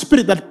is that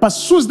spirit that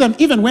pursues them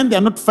even when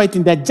they're not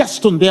fighting? They're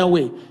just on their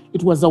way.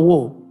 It was a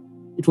war.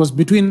 It was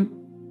between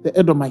the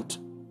Edomite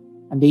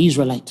and the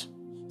Israelite.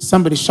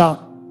 Somebody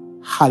shout,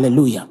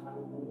 hallelujah.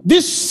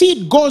 This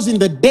seed goes in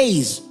the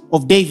days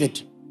of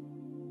David.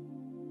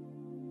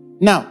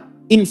 Now,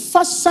 in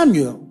 1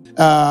 Samuel,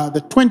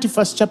 the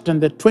 21st chapter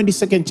and the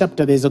 22nd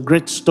chapter, there's a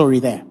great story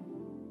there.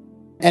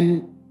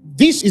 And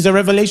this is a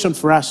revelation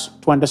for us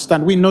to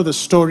understand. We know the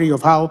story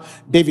of how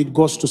David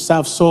goes to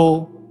serve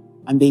Saul,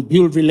 and they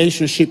build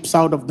relationships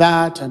out of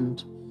that.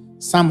 And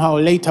somehow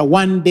later,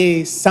 one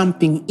day,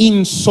 something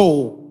in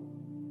Saul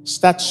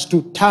starts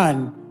to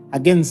turn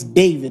against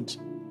David.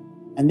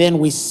 And then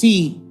we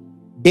see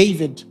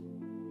David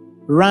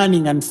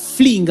running and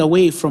fleeing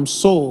away from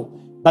Saul.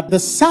 But the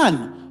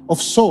son of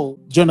Saul,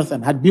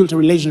 Jonathan, had built a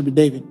relationship with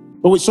David.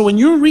 So when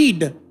you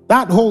read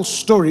that whole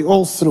story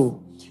all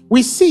through,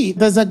 we see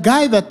there's a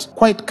guy that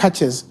quite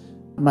catches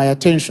my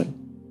attention.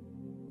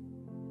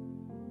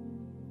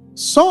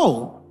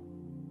 Saul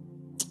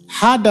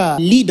had a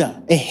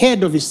leader, a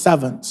head of his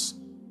servants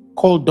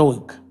called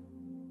Doeg.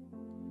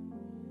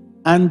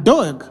 And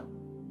Doeg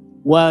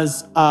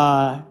was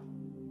a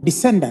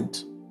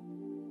descendant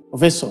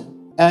of Esau.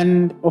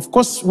 And of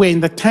course, we're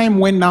in the time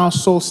when now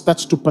Saul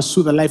starts to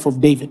pursue the life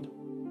of David.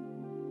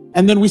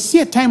 And then we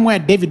see a time where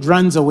David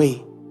runs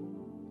away.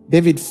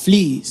 David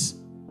flees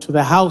to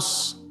the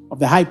house of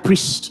the high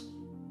priest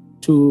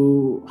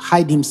to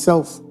hide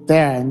himself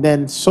there. And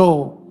then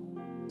Saul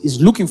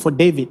is looking for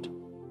David.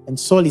 And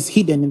Saul is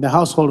hidden in the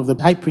household of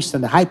the high priest,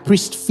 and the high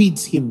priest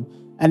feeds him.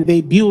 And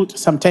they built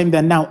some time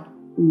there. Now,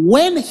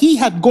 when he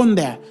had gone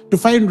there to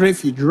find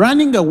refuge,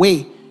 running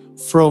away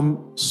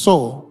from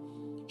Saul,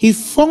 he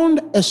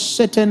found a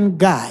certain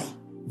guy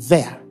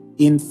there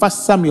in 1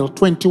 Samuel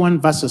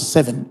 21 verses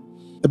 7.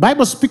 The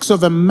Bible speaks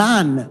of a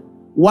man,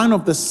 one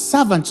of the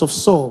servants of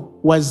Saul,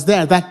 was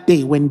there that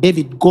day when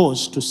David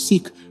goes to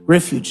seek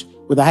refuge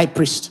with the high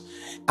priest.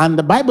 And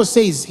the Bible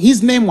says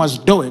his name was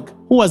Doeg,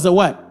 who was a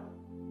what?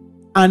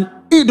 An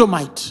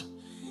Edomite.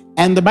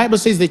 And the Bible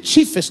says the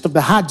chiefest of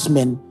the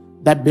herdsmen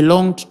that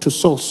belonged to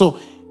Saul. So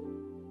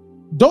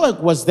Doeg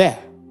was there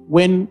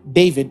when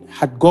David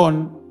had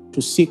gone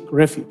to seek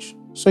refuge.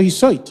 So he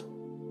saw it.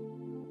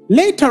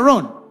 Later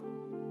on,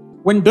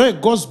 when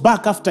Doeg goes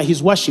back after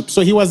his worship,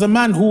 so he was a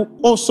man who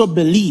also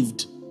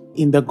believed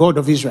in the God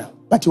of Israel,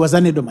 but he was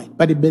an Edomite,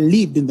 but he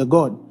believed in the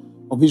God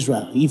of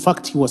Israel. In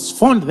fact, he was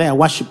found there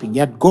worshiping. He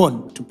had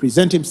gone to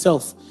present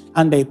himself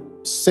under a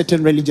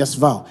certain religious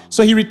vow.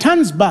 So he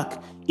returns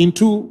back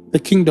into the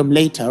kingdom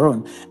later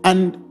on.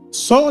 And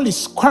Saul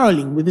is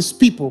quarreling with his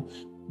people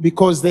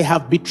because they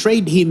have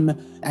betrayed him.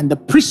 And the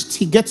priest,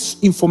 he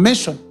gets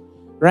information,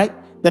 right,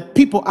 that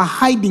people are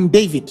hiding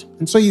David.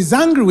 And so he's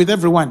angry with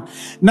everyone.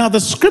 Now the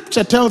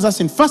scripture tells us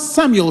in 1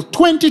 Samuel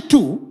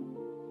 22,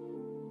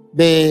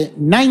 the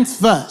 9th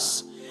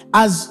verse,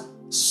 as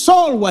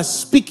Saul was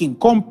speaking,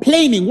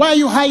 complaining, why are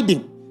you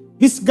hiding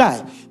this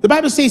guy? The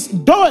Bible says,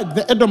 Doeg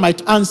the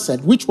Edomite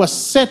answered, which was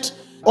set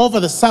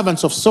over the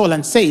servants of Saul,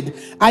 and said,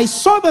 I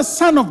saw the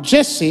son of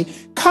Jesse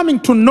coming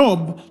to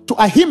Nob to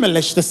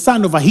Ahimelech, the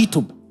son of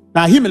Ahitub.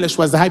 Now Ahimelech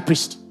was the high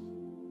priest.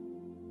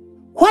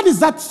 What is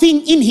that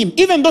thing in him,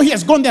 even though he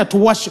has gone there to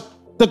worship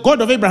the God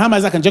of Abraham,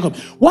 Isaac, and Jacob?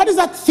 What is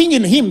that thing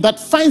in him that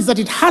finds that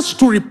it has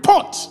to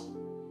report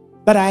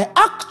that I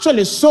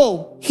actually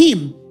saw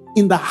him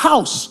in the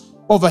house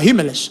of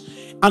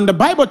Ahimelech? And the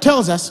Bible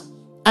tells us,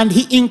 and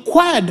he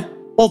inquired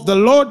of the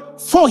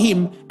Lord for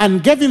him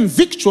and gave him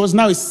victuals.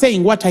 Now he's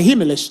saying what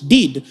Ahimelech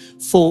did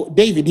for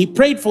David. He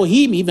prayed for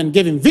him, even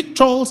gave him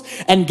victuals,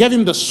 and gave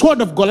him the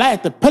sword of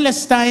Goliath, the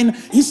Philistine.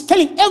 He's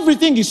telling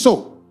everything he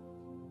saw.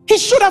 He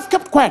should have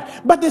kept quiet,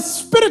 but the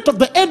spirit of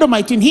the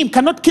Edomite in him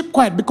cannot keep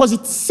quiet, because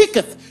it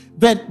seeketh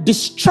the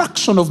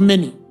destruction of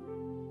many.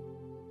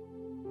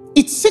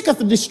 It seeketh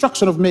the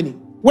destruction of many.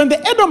 When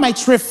the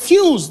Edomites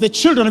refuse the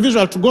children of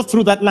Israel to go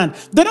through that land,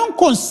 they don't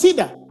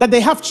consider that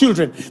they have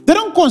children. They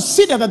don't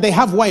consider that they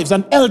have wives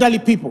and elderly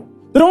people.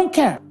 They don't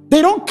care.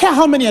 They don't care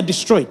how many are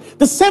destroyed.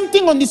 The same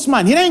thing on this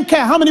man. He didn't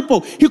care how many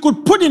people he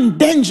could put in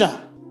danger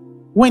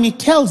when he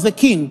tells the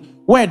king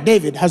where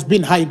David has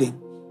been hiding.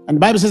 And the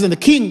Bible says, and the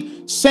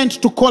king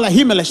sent to call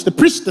Ahimelech, the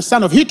priest, the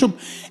son of Ahitub,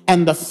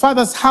 and the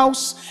father's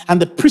house,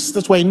 and the priests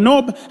that were in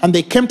Nob, and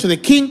they came to the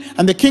king,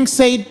 and the king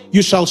said,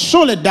 you shall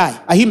surely die,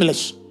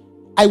 Ahimelech.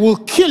 I will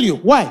kill you.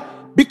 Why?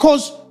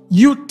 Because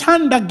you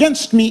turned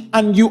against me,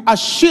 and you are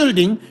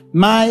shielding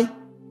my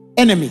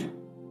enemy.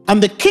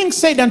 And the king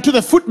said unto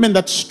the footmen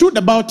that stood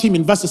about him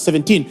in verse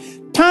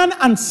 17, turn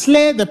and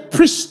slay the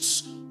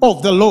priests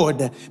of the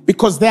Lord,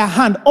 because their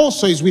hand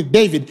also is with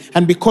David,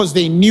 and because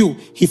they knew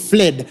he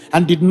fled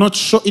and did not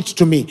show it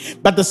to me.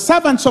 But the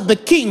servants of the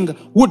king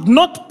would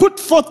not put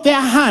forth their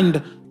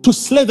hand to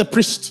slay the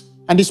priest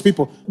and his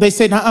people. They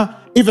said,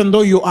 even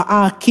though you are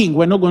our king,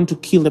 we're not going to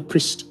kill the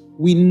priest.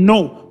 We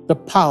know the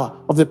power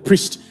of the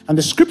priest. And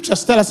the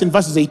scriptures tell us in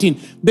verses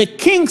 18, the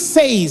king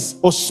says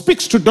or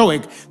speaks to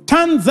Doeg,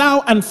 turn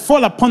thou and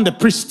fall upon the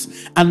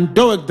priests. And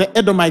Doeg the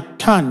Edomite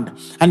turned,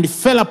 and he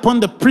fell upon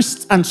the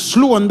priests and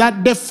slew on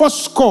that day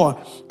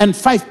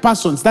 75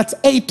 persons. That's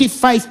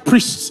 85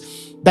 priests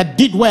that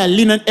did wear a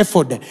linen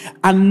ephod.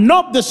 And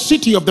Nob the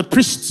city of the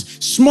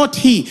priests smote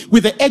he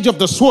with the edge of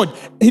the sword.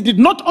 He did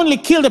not only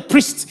kill the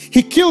priests,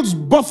 he kills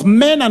both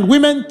men and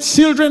women,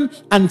 children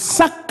and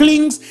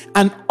sucklings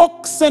and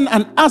oxen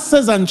and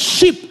asses and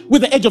sheep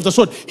with the edge of the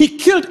sword. He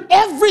killed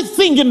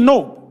everything in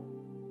Nob.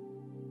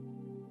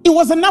 It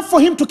was enough for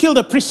him to kill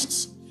the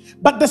priests.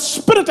 But the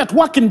spirit at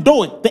work in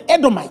Doeg, the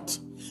Edomite,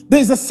 there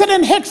is a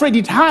certain hatred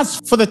it has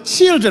for the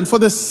children, for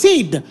the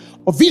seed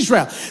of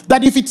Israel,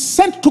 that if it's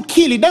sent to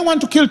kill, it doesn't want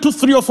to kill 2,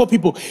 3, or 4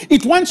 people.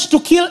 It wants to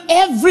kill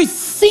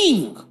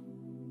everything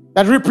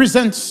that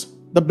represents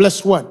the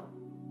blessed one.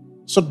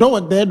 So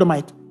Doeg the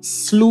Edomite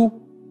slew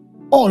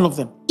all of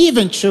them,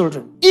 even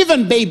children,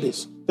 even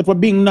babies that were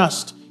being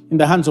nursed in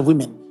the hands of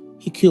women.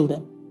 He killed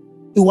them.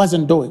 It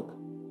wasn't Doeg.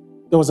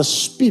 There was a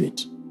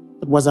spirit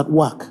that was at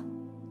work.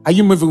 Are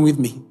you moving with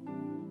me?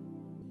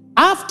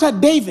 After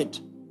David,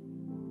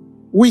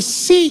 we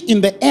see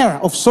in the era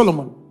of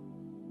Solomon,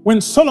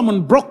 when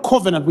Solomon broke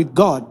covenant with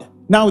God,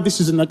 now this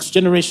is the next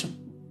generation.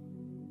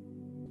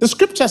 The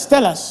scriptures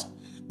tell us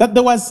that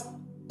there was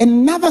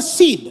another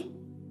seed.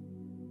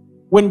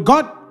 When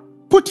God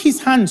put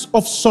his hands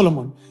off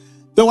Solomon,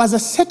 there was a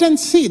certain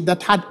seed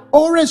that had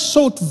always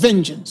sought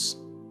vengeance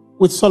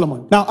with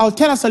Solomon. Now, I'll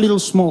tell us a little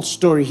small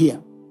story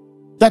here.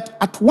 That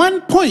at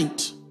one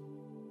point,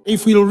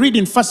 if we'll read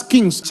in 1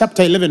 Kings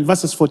chapter 11,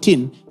 verses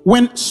 14,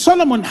 when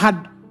Solomon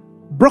had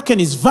broken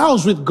his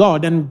vows with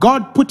God and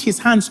God put his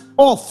hands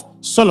off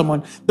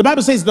Solomon, the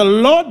Bible says the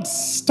Lord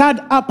stirred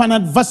up an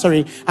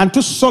adversary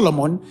unto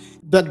Solomon.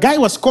 The guy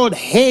was called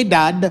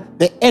Hadad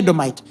the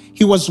Edomite.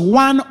 He was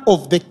one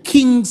of the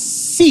king's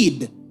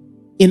seed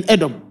in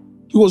Edom.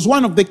 He was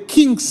one of the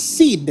king's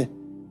seed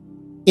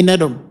in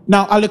Edom.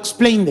 Now, I'll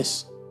explain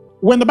this.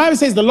 When the Bible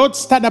says the Lord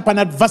stirred up an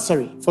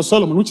adversary for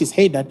Solomon, which is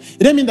Hadad, it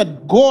doesn't mean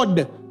that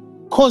God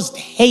caused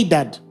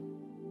Hadad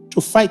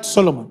to fight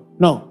Solomon.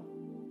 No.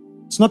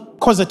 It's not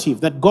causative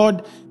that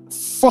God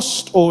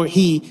forced or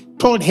he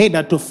told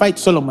Hadad to fight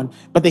Solomon.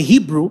 But the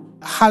Hebrew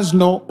has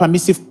no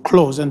permissive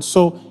clause, and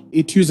so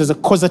it uses a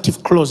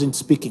causative clause in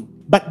speaking.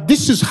 But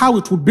this is how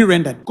it would be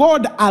rendered.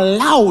 God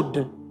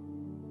allowed,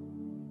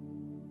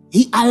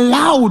 he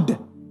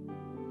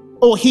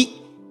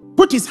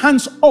put his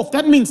hands off.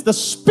 That means the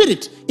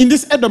spirit in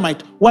this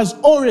Edomite was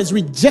always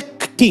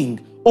rejecting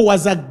or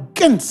was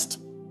against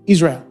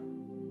Israel.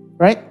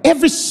 Right?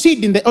 Every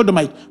seed in the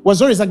Edomite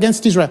was always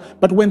against Israel.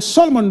 But when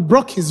Solomon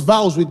broke his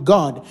vows with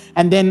God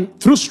and then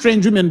through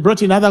strange women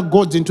brought in other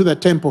gods into the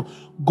temple,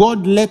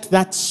 God let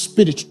that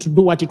spirit to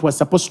do what it was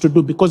supposed to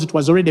do because it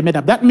was already made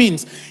up. That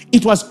means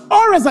it was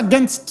always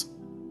against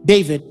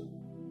David,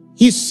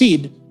 his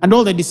seed, and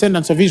all the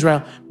descendants of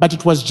Israel, but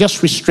it was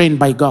just restrained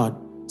by God.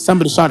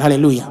 Somebody shout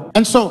hallelujah.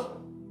 And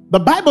so the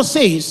Bible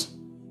says,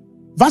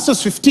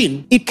 verses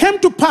 15, it came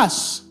to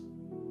pass.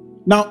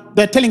 Now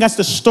they're telling us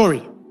the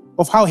story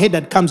of how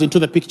Hadad comes into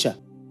the picture.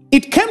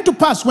 It came to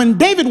pass when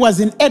David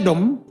was in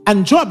Edom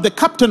and Joab, the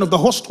captain of the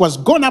host, was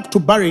gone up to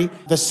bury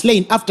the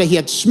slain after he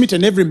had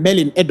smitten every male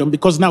in Edom.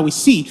 Because now we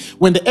see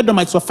when the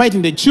Edomites were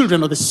fighting the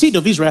children of the seed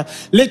of Israel,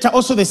 later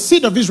also the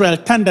seed of Israel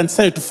turned and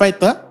started to fight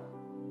the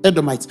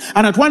Edomites.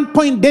 And at one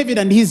point, David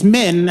and his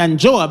men and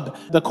Joab,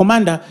 the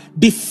commander,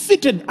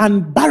 defeated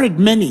and buried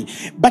many.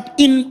 But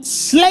in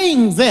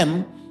slaying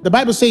them, the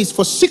Bible says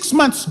for 6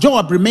 months,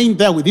 Joab remained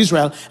there with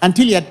Israel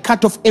until he had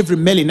cut off every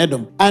male in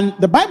Edom. And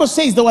the Bible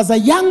says there was a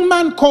young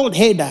man called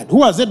Hadad, who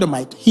was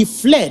Edomite. He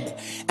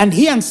fled, and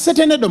he and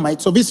certain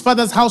Edomites of his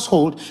father's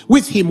household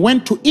with him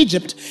went to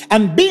Egypt.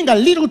 And being a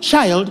little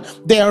child,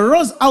 they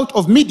arose out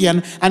of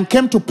Midian and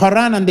came to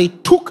Paran, and they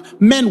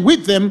took men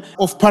with them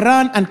of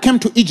Paran and came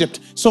to Egypt.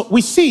 So we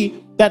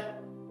see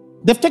that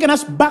they've taken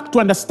us back to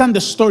understand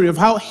the story of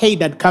how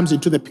Hadad comes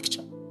into the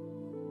picture.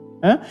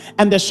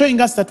 And they're showing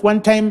us that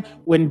one time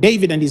when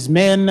David and his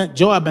men,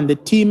 Joab and the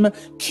team,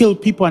 killed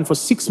people, and for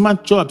 6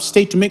 months Joab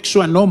stayed to make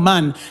sure no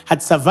man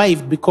had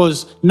survived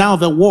because now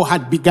the war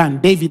had begun.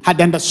 David had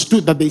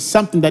understood that there's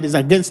something that is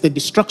against the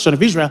destruction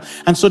of Israel.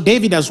 And so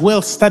David as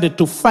well started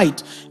to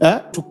fight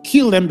to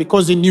kill them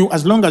because he knew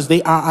as long as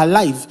they are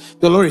alive,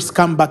 they'll always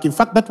come back. In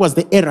fact, that was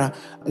the era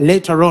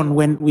later on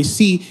when we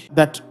see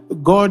that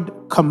God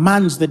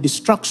commands the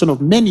destruction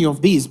of many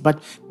of these,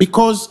 but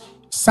because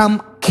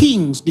some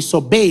kings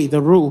disobey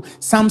the rule,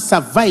 some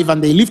survive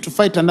and they live to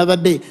fight another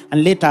day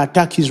and later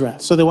attack Israel.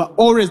 So they were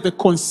always the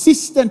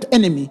consistent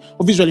enemy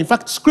of Israel. In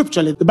fact,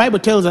 scripturally, the Bible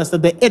tells us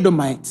that the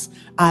Edomites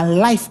are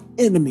life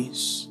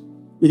enemies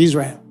with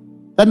Israel.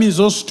 That means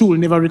those two will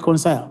never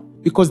reconcile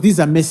because these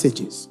are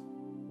messages.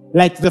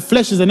 Like the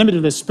flesh is an enemy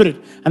to the spirit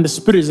and the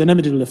spirit is an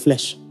enemy to the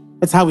flesh.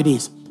 That's how it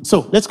is.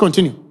 So let's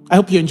continue. I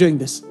hope you're enjoying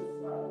this.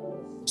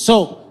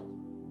 So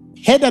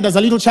Hadad as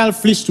a little child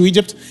flees to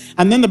Egypt,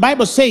 and then the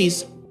Bible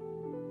says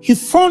he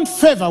found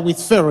favor with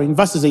Pharaoh in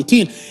verses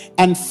 18.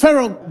 And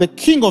Pharaoh, the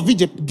king of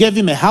Egypt, gave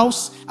him a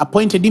house,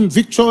 appointed him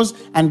victuals,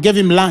 and gave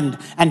him land.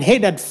 And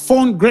Hadad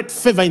found great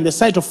favor in the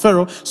sight of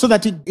Pharaoh, so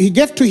that he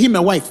gave to him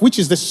a wife, which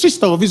is the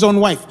sister of his own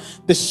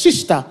wife, the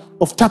sister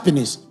of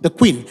Tahpenes, the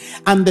queen.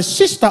 And the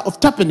sister of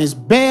Tahpenes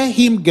bare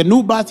him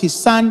Genubath, his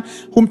son,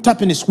 whom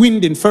Tahpenes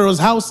weaned in Pharaoh's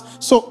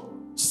house. So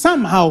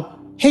somehow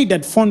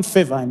Hadad found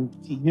favor, and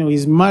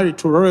he's married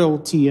to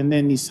royalty, and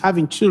then he's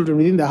having children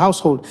within the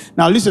household.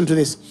 Now listen to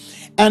this.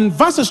 And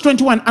verses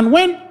 21, and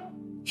when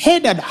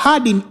Hadad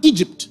heard in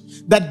Egypt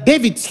that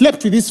David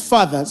slept with his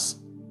fathers,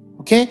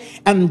 okay,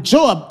 and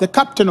Joab, the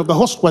captain of the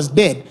host, was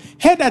dead,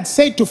 Hadad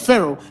said to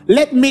Pharaoh,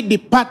 let me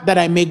depart that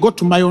I may go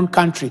to my own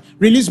country.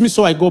 Release me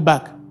so I go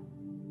back.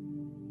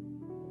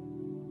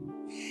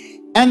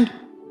 And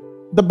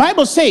the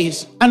Bible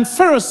says, and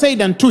Pharaoh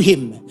said unto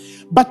him,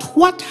 but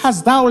what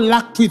hast thou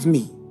lacked with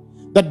me,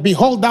 that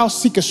behold thou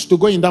seekest to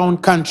go in thy own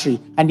country?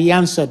 And he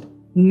answered,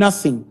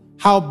 nothing.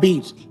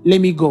 Howbeit,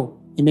 let me go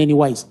in any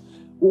wise.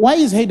 Why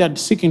is Hadad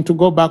seeking to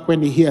go back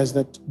when he hears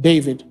that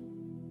David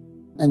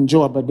and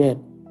Joab are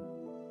dead?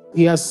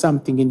 He has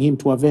something in him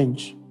to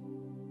avenge.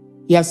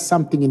 He has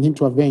something in him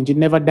to avenge. It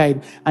never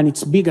died, and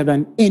it's bigger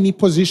than any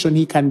position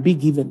he can be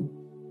given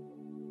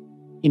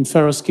in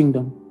Pharaoh's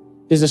kingdom.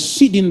 There's a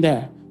seed in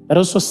there that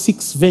also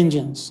seeks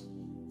vengeance.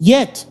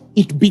 Yet,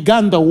 it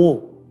began the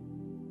war.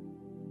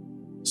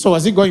 So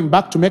is he going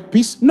back to make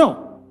peace?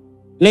 No.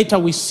 Later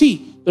we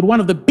see that one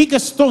of the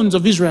biggest thorns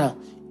of Israel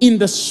in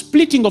the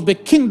splitting of the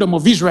kingdom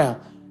of Israel,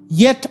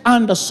 yet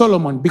under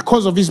Solomon,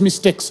 because of his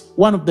mistakes,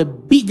 one of the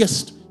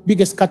biggest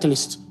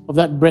catalysts of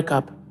that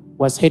breakup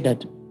was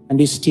Hadad and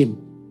his team.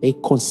 They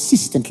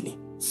consistently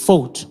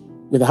fought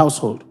with the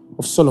household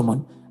of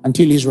Solomon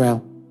until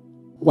Israel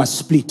was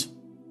split.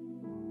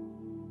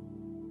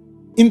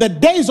 In the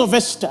days of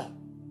Esther,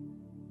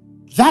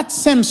 that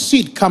same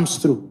seed comes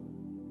through.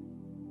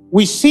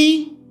 We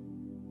see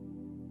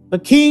the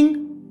king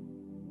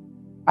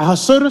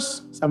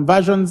Ahasuerus, some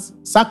versions,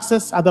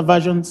 Success, other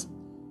versions.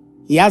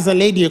 He has a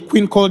lady, a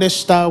queen called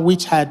Esther,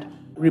 which had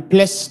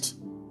replaced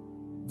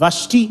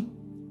Vashti.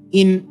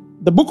 In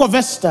the book of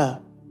Esther,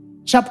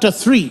 chapter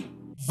 3,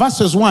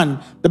 verses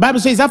 1, the Bible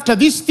says, after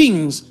these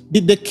things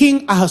did the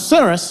king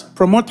Ahasuerus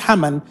promote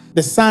Haman,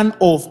 the son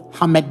of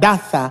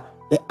Hammedatha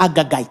the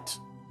Agagite.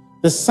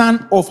 The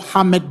son of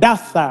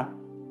Hammedatha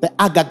the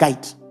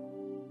Agagite.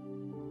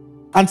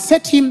 And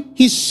set him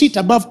his seat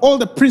above all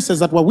the princes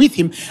that were with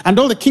him, and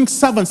all the king's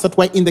servants that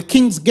were in the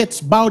king's gates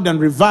bowed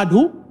and revered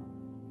who?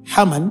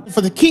 Haman.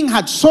 For the king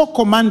had so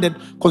commanded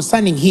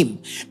concerning him.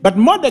 But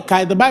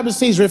Mordecai, the Bible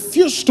says,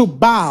 refused to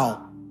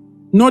bow,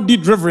 nor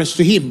did reverence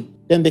to him.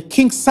 Then the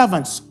king's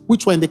servants,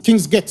 which were in the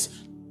king's gates,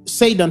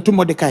 said unto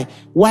Mordecai,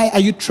 why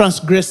are you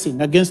transgressing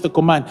against the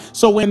command?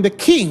 So when the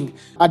king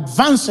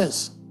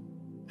advances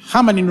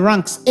Haman in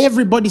ranks,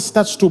 everybody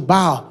starts to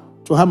bow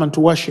to Haman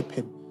to worship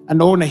him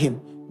and honor him.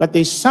 But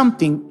there's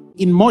something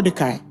in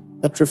Mordecai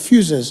that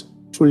refuses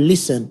to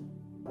listen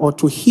or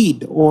to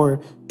heed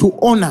or to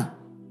honor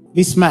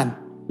this man.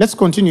 Let's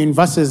continue in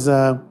verses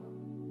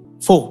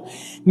 4.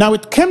 Now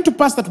it came to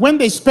pass that when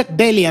they spake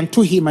daily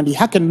unto him, and he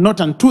hearkened not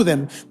unto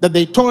them, that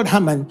they told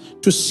Haman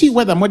to see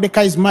whether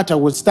Mordecai's matter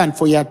would stand,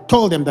 for he had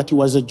told them that he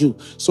was a Jew.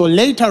 So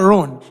later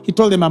on, he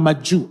told them, I'm a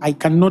Jew. I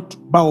cannot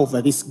bow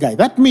over this guy.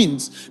 That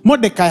means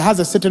Mordecai has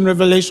a certain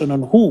revelation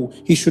on who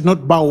he should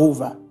not bow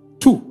over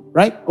to.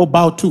 Right? Or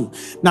bow to.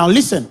 Now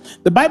listen,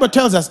 the Bible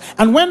tells us,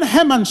 and when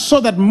Haman saw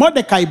that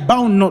Mordecai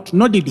bowed not,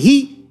 nor did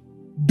he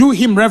do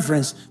him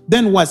reverence,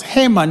 then was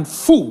Haman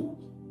full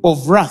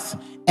of wrath,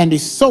 and he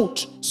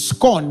sought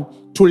scorn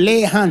to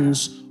lay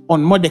hands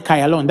on Mordecai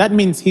alone. That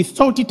means he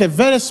thought it a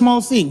very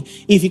small thing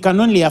if he can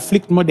only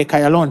afflict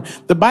Mordecai alone.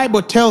 The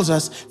Bible tells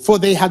us, for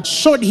they had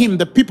showed him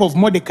the people of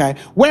Mordecai,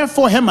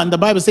 wherefore Haman, the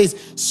Bible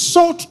says,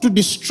 sought to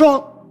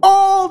destroy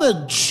all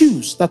the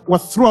Jews that were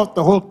throughout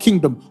the whole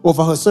kingdom of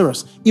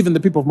Ahasuerus, even the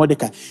people of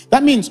Mordecai.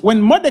 That means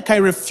when Mordecai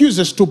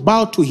refuses to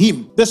bow to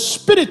him, the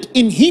spirit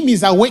in him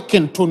is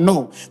awakened to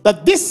know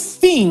that this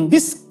thing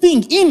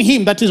in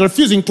him that is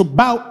refusing to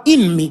bow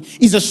in me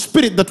is a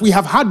spirit that we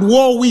have had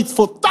war with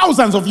for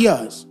thousands of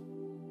years.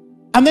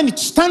 And then it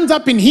stands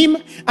up in him,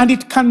 and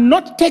it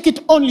cannot take it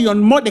only on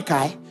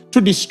Mordecai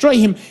to destroy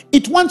him.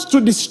 It wants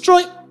to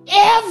destroy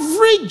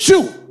every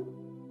Jew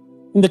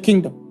in the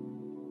kingdom.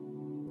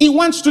 He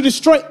wants to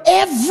destroy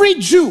every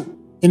Jew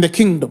in the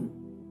kingdom.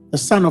 The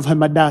son of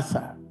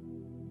Hammedatha,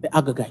 the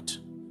Agagite.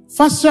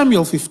 1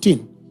 Samuel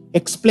 15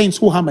 explains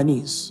who Haman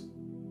is.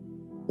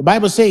 The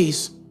Bible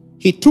says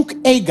he took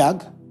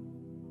Agag,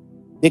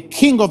 the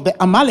king of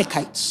the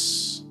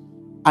Amalekites,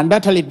 and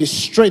utterly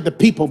destroyed the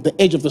people of the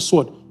edge of the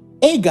sword.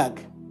 Agag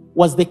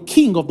was the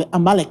king of the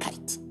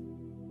Amalekites.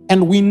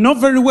 And we know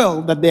very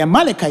well that the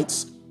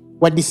Amalekites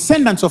were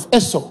descendants of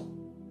Esau.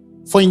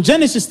 For in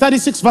Genesis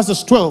 36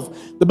 verses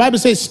 12, the Bible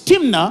says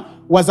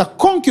Timnah was a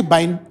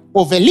concubine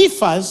of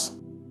Eliphaz,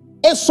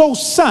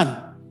 Esau's son,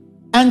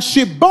 and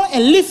she bore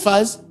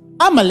Eliphaz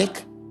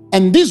Amalek,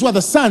 and these were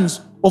the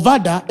sons of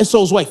Ada,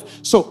 Esau's wife.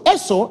 So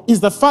Esau is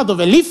the father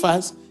of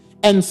Eliphaz,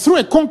 and through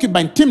a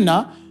concubine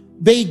Timnah,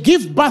 they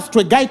give birth to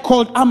a guy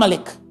called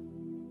Amalek.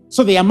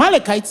 So the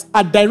Amalekites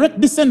are direct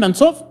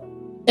descendants of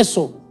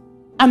Esau.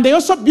 And they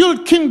also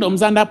build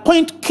kingdoms and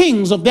appoint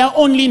kings of their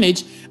own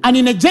lineage. And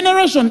in a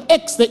generation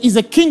X, there is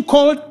a king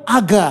called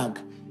Agag.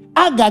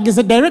 Agag is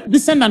a direct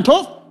descendant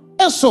of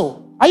Esau.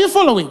 Are you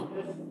following?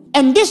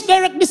 And this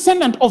direct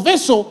descendant of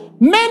Esau,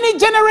 many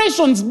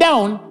generations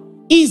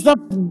down, is the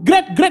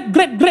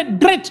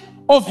great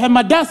of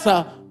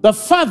Hammedatha, the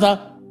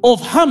father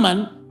of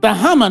Haman, the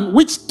Haman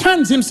which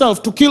turns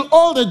himself to kill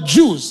all the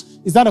Jews.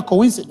 Is that a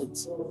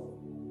coincidence?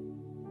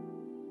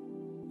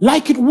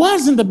 Like it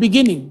was in the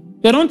beginning.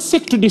 They don't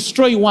seek to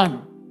destroy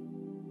one.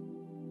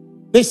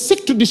 They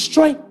seek to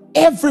destroy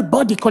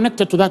everybody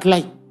connected to that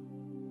line.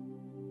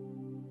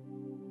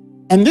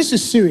 And this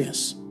is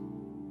serious,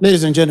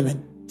 ladies and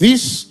gentlemen.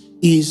 This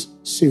is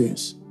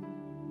serious.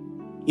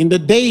 In the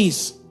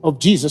days of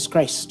Jesus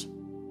Christ,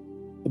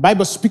 the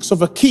Bible speaks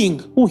of a king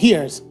who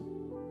hears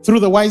through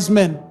the wise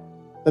men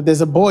that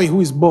there's a boy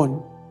who is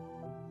born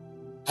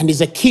and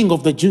is a king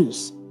of the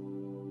Jews.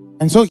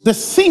 And so the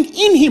thing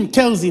in him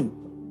tells him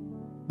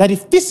that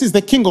if this is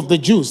the king of the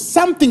Jews,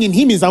 something in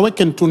him is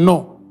awakened to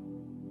know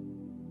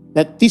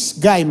that this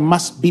guy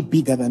must be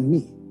bigger than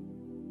me.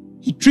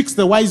 He tricks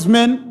the wise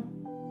men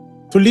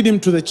to lead him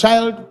to the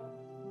child,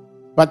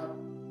 but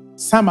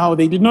somehow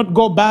they did not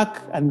go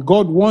back, and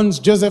God warns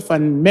Joseph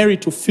and Mary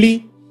to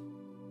flee.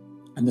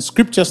 And the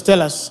scriptures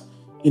tell us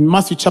in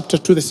Matthew chapter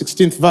 2, the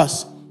 16th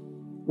verse,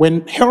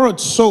 when Herod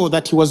saw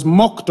that he was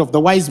mocked of the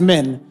wise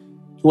men,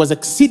 he was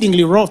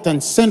exceedingly wroth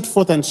and sent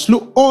forth and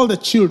slew all the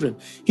children.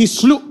 He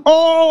slew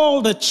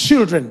all the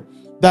children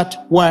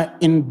that were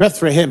in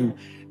Bethlehem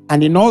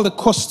and in all the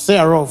coasts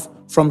thereof,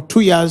 from 2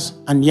 years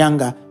and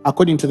younger,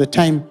 according to the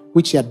time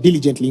which he had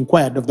diligently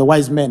inquired of the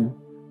wise men.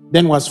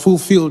 Then was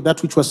fulfilled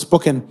that which was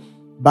spoken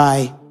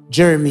by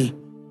Jeremy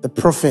the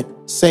prophet,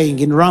 saying,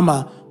 in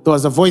Ramah there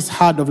was a voice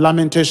heard of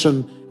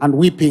lamentation and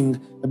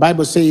weeping. The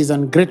Bible says,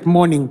 and great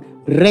mourning,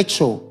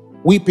 Rachel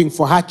weeping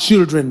for her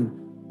children.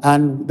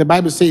 And the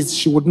Bible says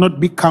she would not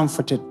be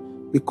comforted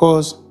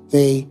because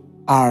they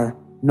are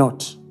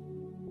not.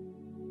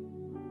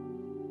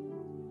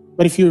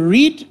 But if you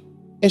read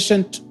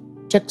ancient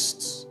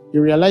texts,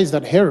 you realize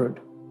that Herod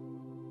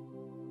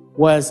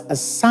was a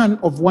son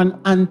of one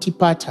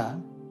Antipater,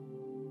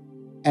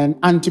 and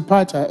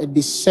Antipater a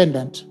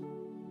descendant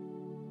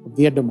of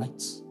the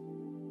Edomites.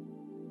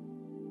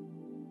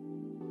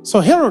 So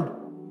Herod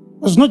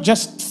was not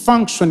just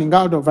functioning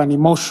out of an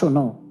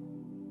emotional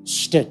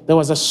state. There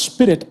was a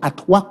spirit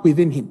at work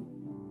within him.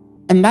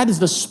 And that is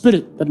the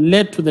spirit that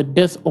led to the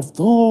death of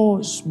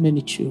those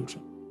many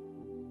children.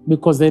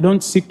 Because they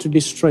don't seek to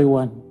destroy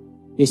one.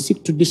 They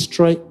seek to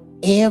destroy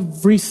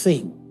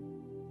everything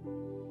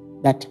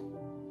that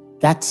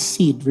that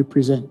seed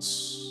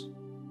represents.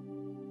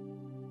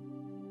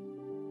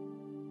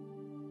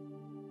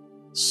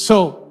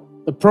 So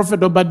the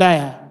prophet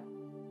Obadiah,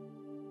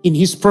 in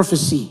his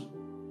prophecy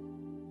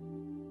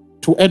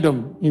to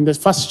Edom, in the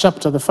first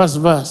chapter, the first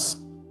verse,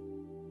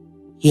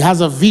 he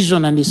has a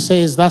vision and he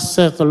says, thus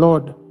saith the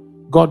Lord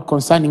God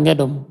concerning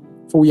Edom,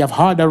 for we have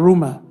heard a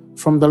rumor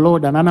from the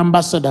Lord, and an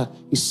ambassador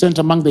is sent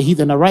among the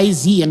heathen.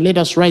 Arise ye, and let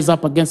us rise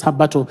up against her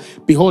battle.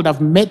 Behold,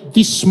 I've made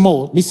thee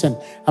small, listen,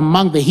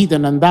 among the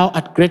heathen, and thou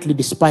art greatly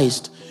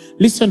despised.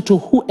 Listen to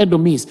who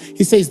Edom is.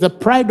 He says, the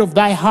pride of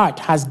thy heart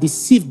has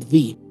deceived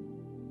thee.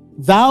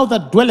 Thou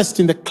that dwellest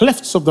in the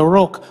clefts of the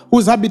rock,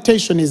 whose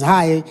habitation is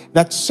high,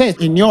 that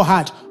saith in your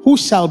heart, who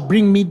shall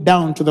bring me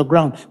down to the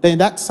ground? Does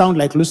that sound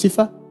like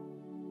Lucifer?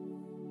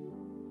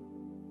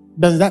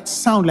 Does that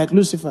sound like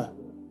Lucifer?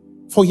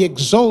 For he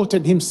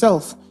exalted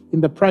himself in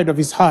the pride of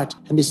his heart,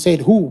 and he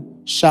said,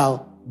 who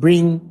shall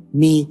bring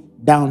me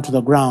down to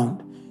the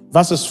ground?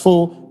 Verses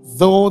 4,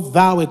 though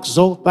thou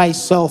exalt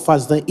thyself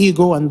as the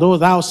eagle, and though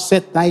thou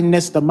set thy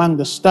nest among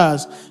the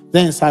stars,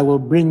 thence I will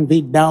bring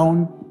thee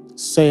down,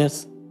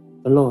 saith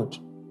the Lord.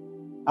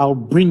 I'll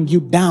bring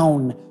you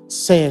down,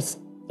 saith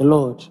the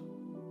Lord.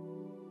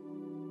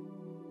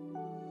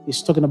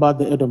 He's talking about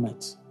the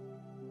Edomites.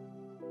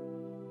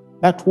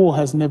 That war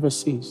has never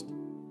ceased.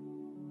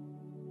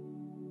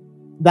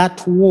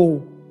 That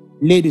war,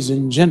 ladies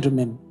and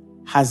gentlemen,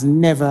 has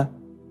never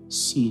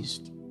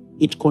ceased.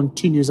 It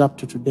continues up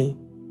to today.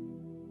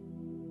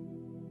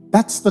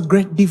 That's the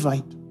great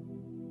divide.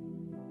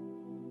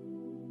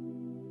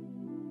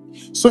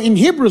 So in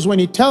Hebrews, when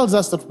he tells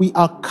us that we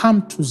are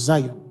come to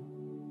Zion,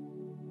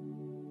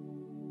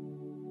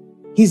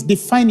 he's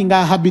defining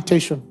our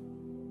habitation.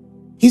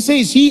 He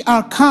says, ye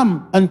are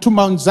come unto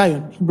Mount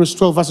Zion, Hebrews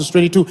 12 verses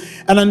 22,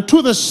 and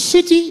unto the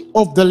city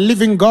of the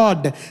living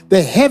God,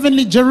 the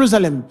heavenly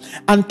Jerusalem,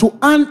 and to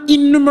an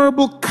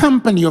innumerable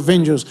company of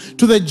angels,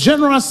 to the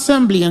general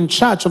assembly and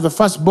church of the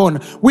firstborn,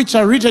 which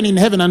are written in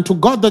heaven, and to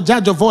God the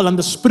judge of all, and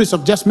the spirits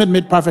of just men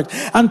made perfect,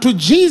 and to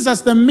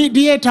Jesus the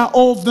mediator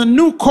of the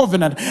new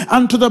covenant,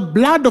 and to the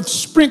blood of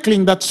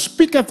sprinkling that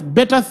speaketh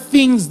better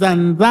things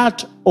than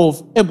that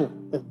of Abel.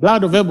 The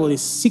blood of Abel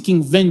is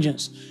seeking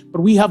vengeance,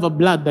 but we have a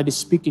blood that is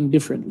speaking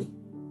differently.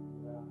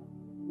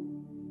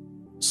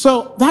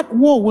 So that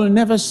war will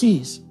never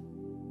cease.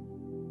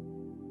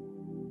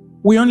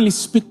 We only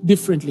speak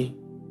differently.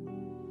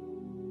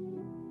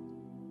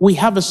 We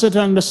have a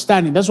certain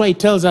understanding. That's why he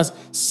tells us,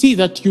 see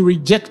that you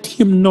reject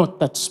him not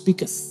that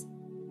speaketh.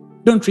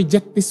 Don't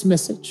reject this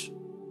message.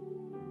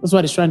 That's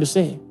what he's trying to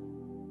say.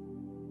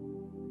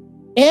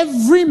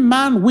 Every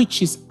man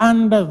which is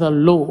under the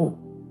law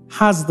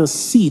has the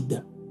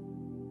seed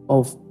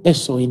of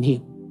Esau in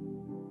him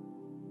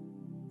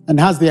and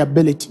has the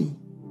ability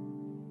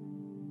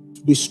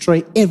to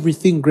destroy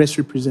everything grace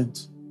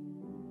represents.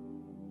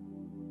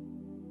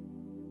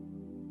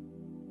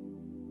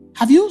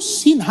 Have you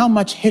seen how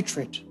much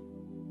hatred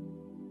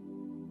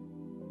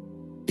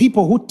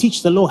people who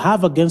teach the law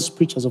have against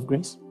preachers of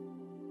grace?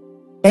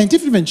 Doesn't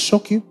it even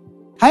shock you?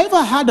 Have you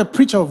ever had a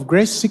preacher of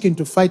grace seeking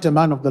to fight a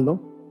man of the law?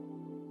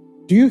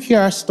 Do you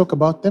hear us talk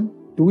about them?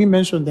 Do we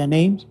mention their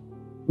names?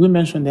 Do we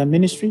mention their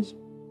ministries?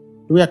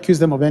 Do we accuse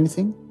them of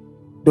anything?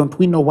 Don't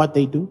we know what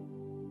they do?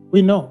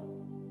 We know.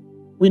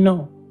 We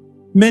know.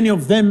 Many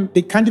of them,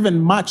 they can't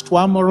even match to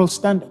our moral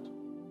standard.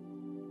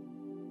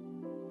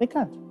 They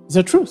can't. It's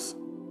the truth.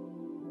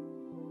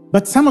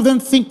 But some of them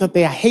think that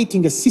they are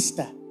hating a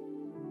sister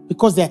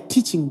because they are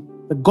teaching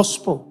the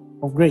gospel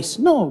of grace.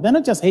 No, they're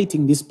not just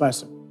hating this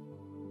person.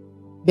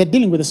 They're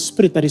dealing with a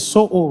spirit that is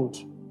so old.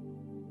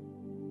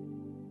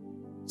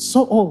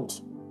 So old.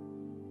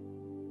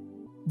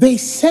 They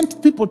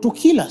sent people to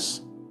kill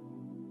us.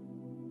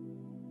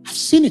 I've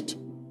seen it.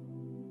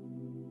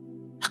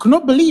 I could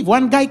not believe.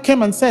 One guy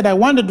came and said, I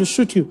wanted to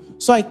shoot you,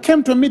 so I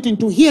came to a meeting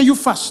to hear you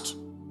first.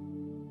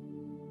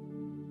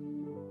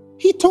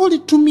 He told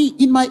it to me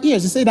in my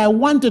ears. He said, I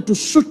wanted to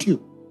shoot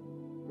you.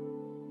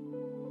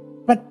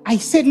 But I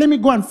said, let me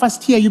go and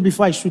first hear you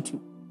before I shoot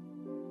you.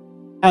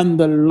 And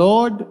the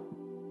Lord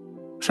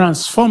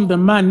transformed the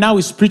man. Now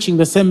he's preaching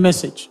the same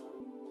message.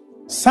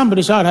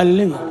 Somebody shout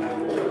hallelujah.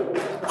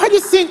 Why do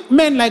you think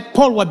men like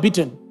Paul were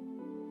beaten?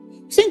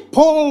 You think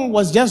Paul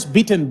was just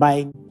beaten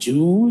by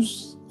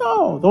Jews?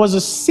 No, there was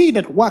a seed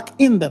at work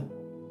in them,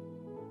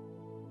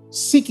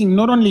 seeking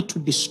not only to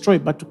destroy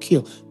but to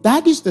kill.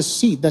 That is the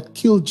seed that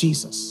killed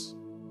Jesus.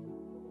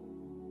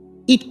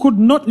 It could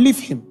not leave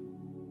him.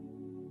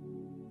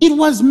 It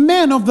was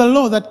men of the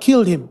law that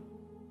killed him.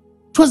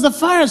 It was the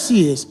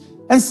Pharisees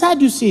and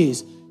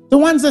Sadducees, the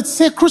ones that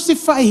say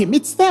crucify him.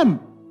 It's them.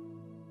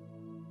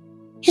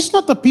 It's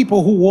not the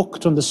people who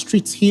walked on the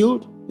streets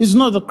healed. It's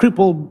not the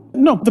crippled.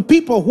 No, the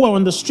people who are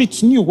on the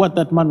streets knew what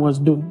that man was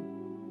doing.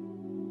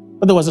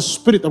 But there was a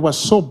spirit that was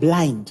so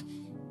blind,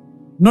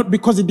 not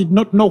because it did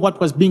not know what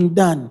was being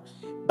done,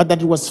 but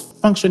that it was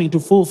functioning to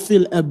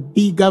fulfill a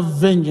bigger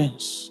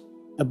vengeance.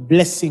 A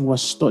blessing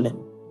was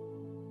stolen.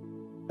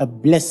 A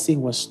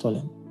blessing was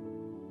stolen.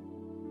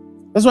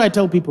 That's why I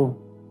tell people,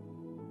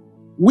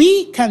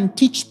 we can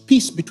teach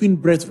peace between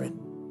brethren,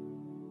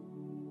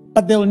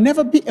 but there will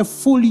never be a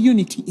full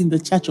unity in the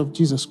church of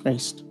Jesus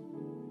Christ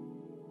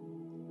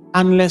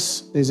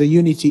unless there's a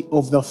unity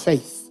of the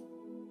faith.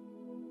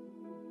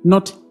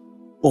 Not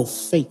of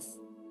faith,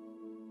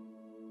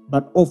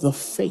 but of the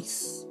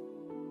faith.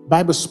 The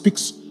Bible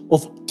speaks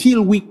of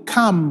till we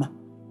come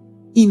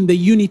in the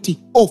unity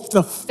of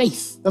the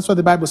faith. That's what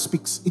the Bible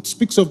speaks. It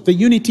speaks of the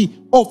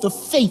unity of the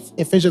faith,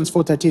 Ephesians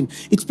 4:13.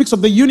 It speaks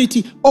of the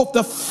unity of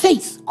the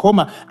faith,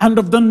 comma, and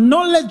of the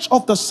knowledge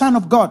of the Son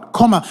of God,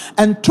 comma,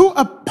 and to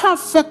a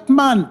perfect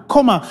man,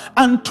 comma,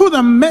 and to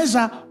the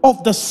measure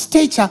of the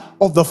stature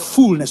of the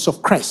fullness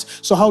of Christ.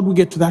 So how do we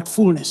get to that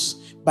fullness?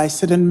 By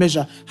certain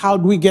measure. How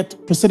do we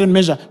get to certain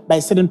measure? By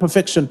certain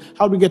perfection.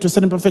 How do we get to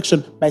certain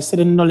perfection? By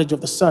certain knowledge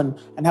of the Son.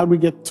 And how do we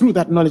get through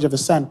that knowledge of the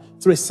Son?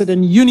 Through a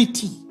certain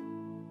unity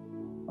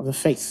of the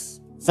faith.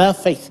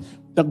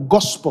 The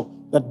gospel,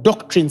 the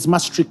doctrines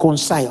must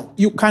reconcile.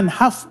 You can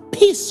have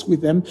peace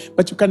with them,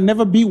 but you can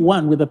never be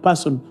one with a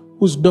person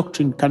whose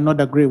doctrine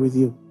cannot agree with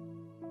you.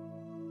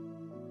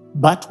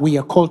 But we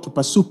are called to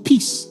pursue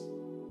peace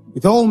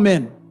with all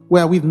men,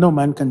 wherewith no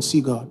man can see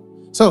God.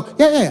 So,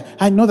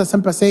 I know that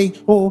some people are saying,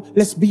 oh,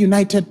 let's be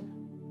united.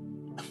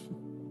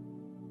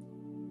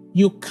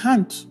 You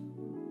can't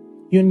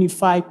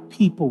unify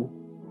people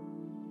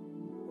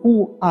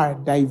who are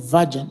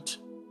divergent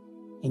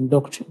in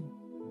doctrine.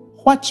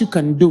 What you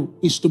can do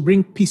is to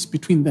bring peace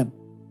between them,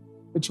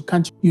 but you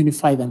can't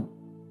unify them.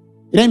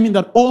 It doesn't mean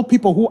that all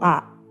people who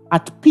are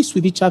at peace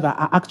with each other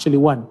are actually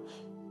one.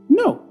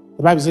 No.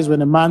 The Bible says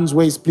when a man's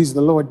ways please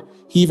the Lord,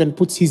 he even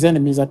puts his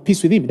enemies at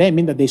peace with him. It doesn't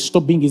mean that they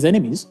stop being his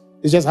enemies.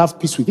 They just have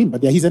peace with him, but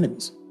they're his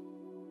enemies.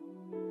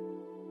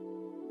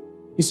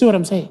 You see what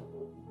I'm saying?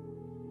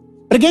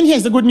 But again,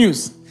 here's the good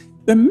news.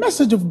 The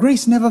message of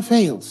grace never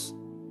fails.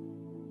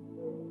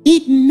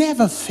 It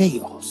never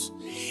fails.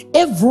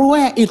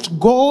 Everywhere it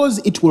goes,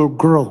 it will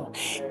grow.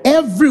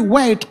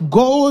 Everywhere it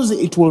goes,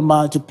 it will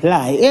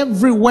multiply.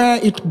 Everywhere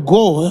it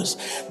goes,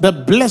 the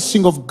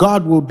blessing of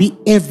God will be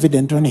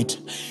evident on it.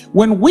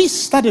 When we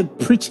started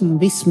preaching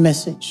this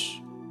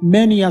message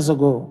many years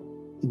ago,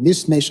 in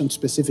this nation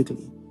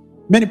specifically,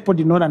 many people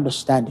did not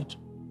understand it.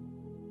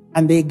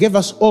 And they gave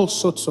us all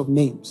sorts of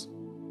names.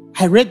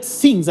 I read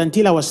things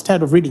until I was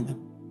tired of reading them.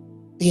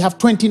 They have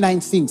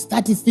 29 things,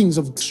 30 things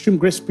of extreme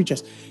grace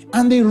preachers.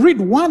 And they read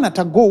one at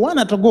a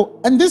go.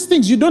 And these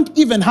things, you don't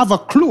even have a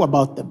clue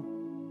about them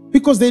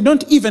because they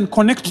don't even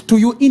connect to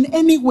you in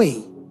any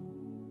way.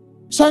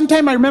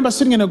 Sometime I remember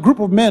sitting in a group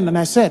of men and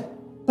I said,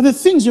 but the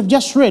things you've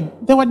just read,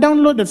 they were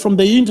downloaded from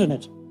the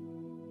internet.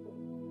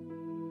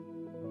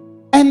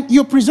 And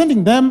you're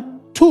presenting them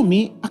to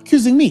me,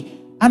 accusing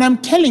me. And I'm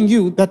telling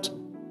you that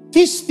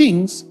these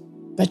things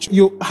that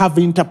you have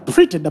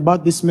interpreted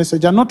about this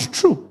message are not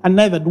true, and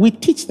neither do we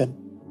teach them.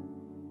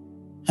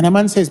 And a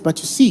man says, but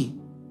you see,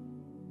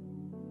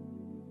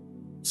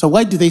 so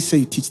why do they say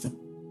you teach them?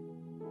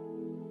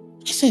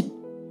 I said,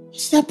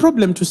 is there a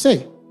problem to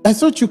say? I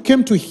thought you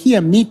came to hear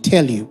me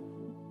tell you.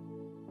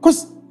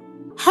 Because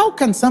how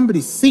can somebody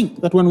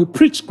think that when we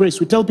preach grace,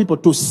 we tell people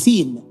to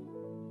sin?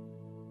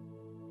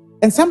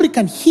 And somebody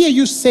can hear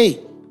you say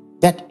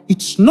that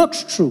it's not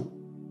true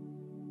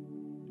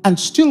and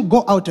still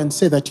go out and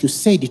say that you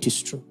said it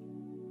is true.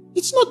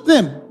 It's not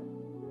them.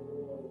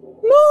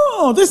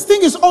 No, this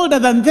thing is older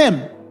than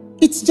them.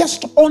 It's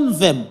just on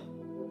them.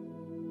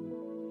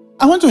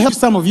 I want to help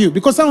some of you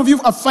because some of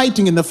you are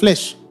fighting in the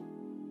flesh.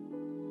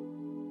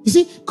 You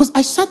see, because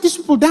I sat these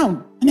people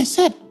down and I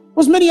said, it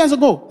was many years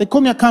ago, they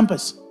called me a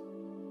campus,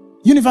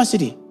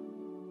 university.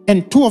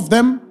 And two of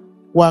them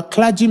were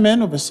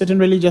clergymen of a certain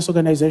religious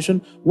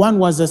organization. One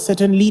was a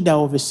certain leader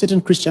of a certain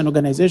Christian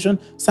organization.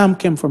 Some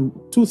came from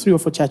 2, 3, or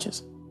 4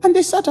 churches. And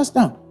they sat us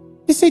down.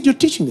 They said, you're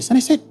teaching this. And I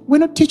said, we're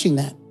not teaching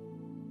that.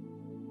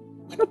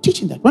 We're not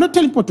teaching that. We're not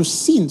telling people to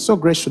sin so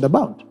grace should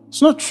abound.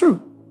 It's not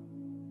true.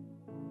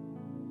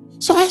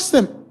 So I asked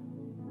them,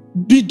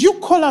 did you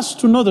call us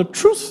to know the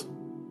truth?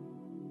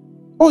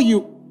 Or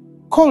you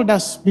called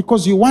us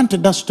because you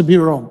wanted us to be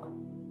wrong?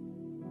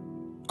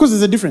 Because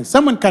there's a difference.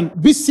 Someone can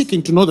be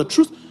seeking to know the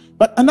truth,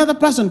 but another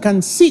person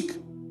can seek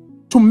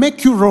to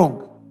make you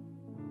wrong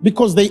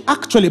because they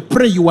actually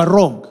pray you are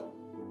wrong.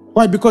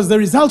 Why? Because the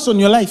results on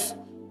your life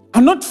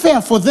are not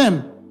fair for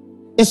them,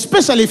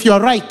 especially if you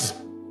are right.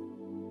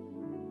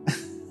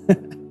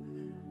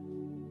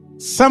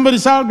 Somebody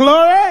shout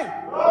glory.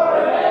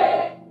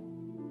 Glory.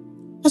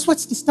 That's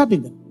what's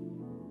disturbing them.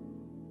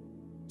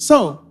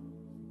 So,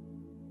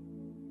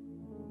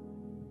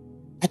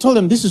 I told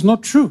them this is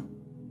not true.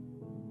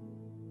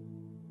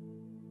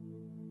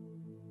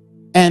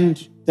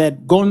 And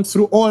they'd gone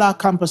through all our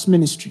campus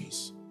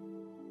ministries.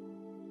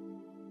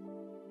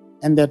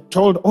 And they'd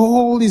told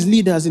all these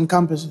leaders in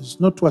campuses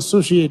not to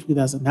associate with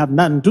us and have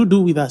nothing to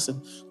do with us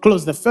and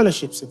close the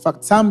fellowships. In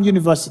fact, some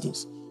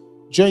universities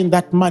joined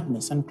that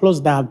madness and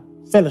closed their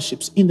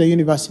fellowships in the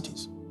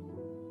universities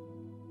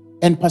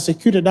and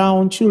persecuted our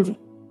own children.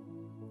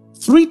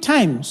 3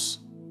 times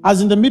I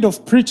was in the middle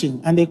of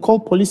preaching and they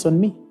called police on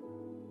me.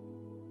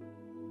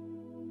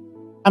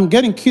 I'm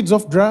getting kids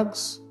off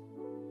drugs.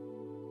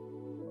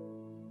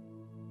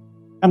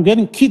 I'm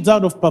getting kids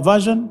out of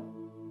perversion.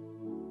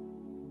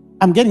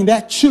 I'm getting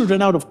their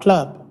children out of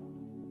club.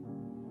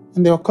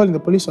 And they were calling the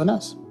police on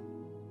us.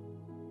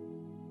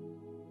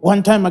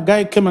 One time a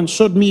guy came and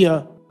showed me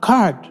a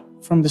card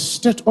from the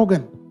state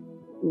organ,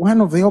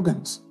 one of the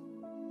organs.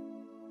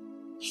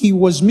 He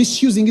was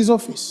misusing his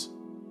office.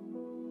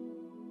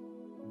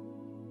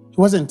 He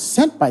wasn't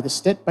sent by the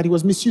state, but he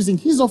was misusing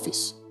his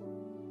office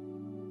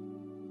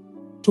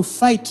to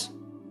fight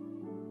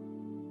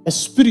a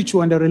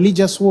spiritual and a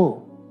religious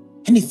war.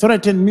 And he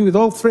threatened me with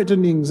all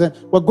threatenings.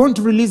 We're going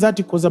to release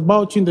articles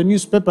about you in the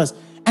newspapers.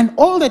 And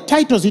all the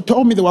titles he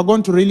told me they were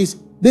going to release,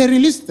 they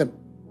released them.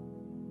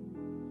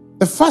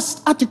 The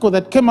first article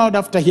that came out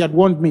after he had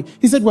warned me,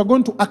 he said, we're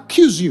going to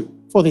accuse you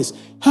for this.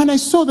 And I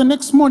saw the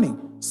next morning,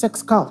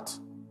 sex cult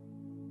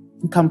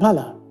in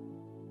Kampala.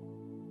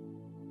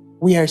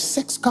 We are a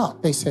sex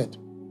cult, they said.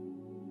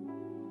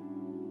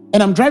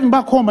 And I'm driving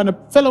back home and a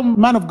fellow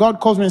man of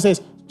God calls me and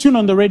says, tune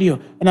on the radio.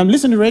 And I'm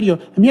listening to the radio.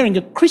 I'm hearing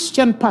a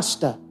Christian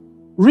pastor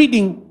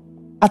reading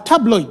a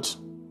tabloid.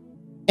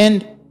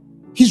 And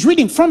he's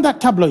reading from that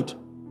tabloid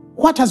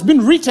what has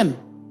been written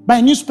by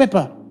a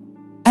newspaper.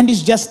 And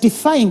he's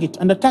justifying it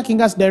and attacking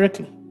us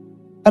directly.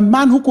 A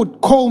man who could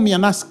call me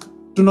and ask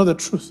to know the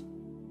truth.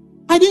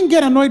 I didn't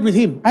get annoyed with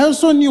him. I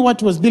also knew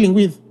what he was dealing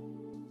with.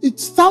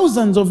 It's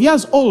thousands of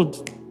years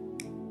old.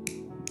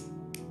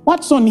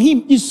 What's on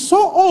him is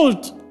so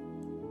old.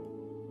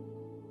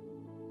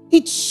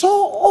 It's so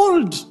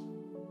old.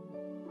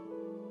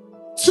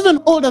 It's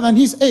even older than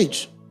his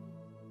age.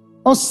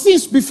 Or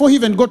since before he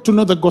even got to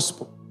know the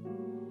gospel.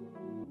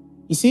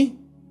 You see?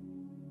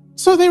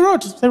 So they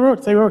wrote.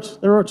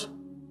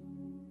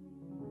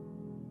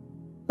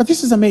 But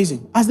this is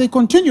amazing. As they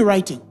continue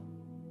writing,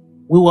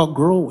 we were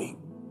growing.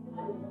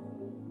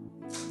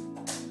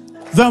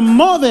 The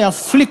more they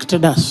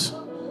afflicted us,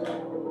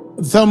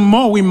 the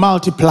more we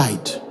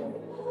multiplied.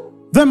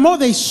 The more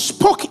they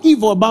spoke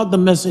evil about the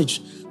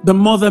message, the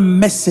more the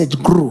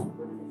message grew.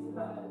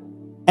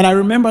 And I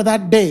remember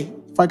that day,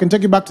 if I can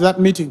take you back to that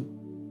meeting,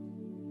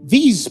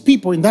 these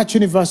people in that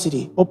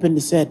university openly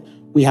said,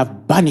 we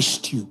have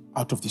banished you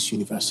out of this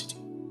university.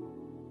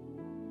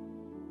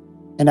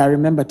 And I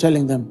remember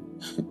telling them,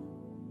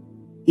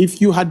 if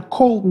you had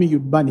called me,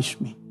 you'd banish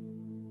me.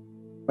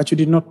 But you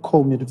did not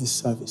call me to this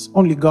service.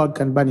 Only God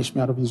can banish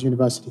me out of his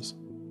universities.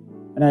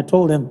 And I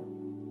told them,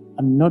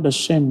 I'm not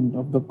ashamed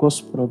of the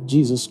gospel of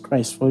Jesus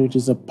Christ, for it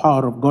is the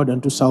power of God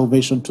unto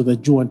salvation to the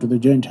Jew and to the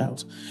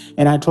Gentiles.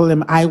 And I told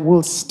them, I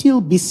will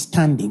still be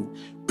standing,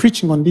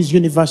 preaching on these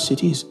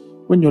universities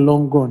when you're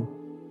long gone,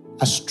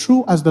 as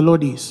true as the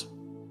Lord is.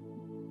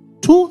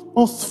 2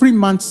 or 3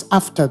 months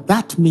after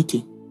that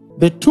meeting,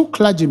 the 2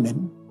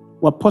 clergymen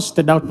were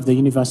posted out of the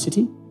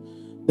university.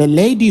 The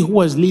lady who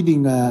was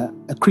leading a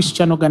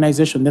Christian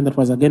organization then that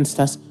was against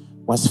us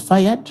was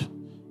fired.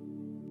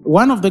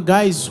 One of the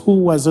guys who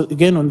was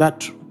again on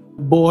that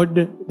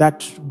board,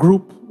 that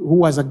group who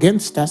was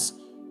against us,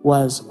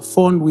 was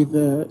found with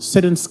a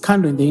certain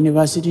scandal in the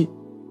university.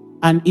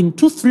 And in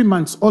 2-3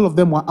 months, all of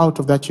them were out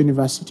of that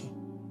university.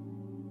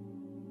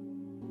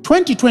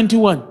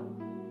 2021,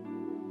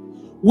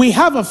 we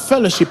have a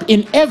fellowship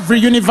in every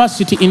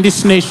university in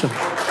this nation.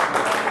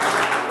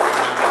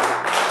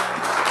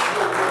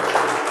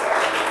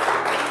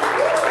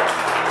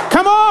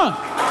 Come on!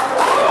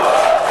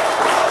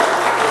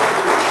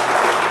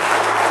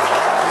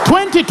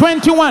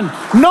 2021,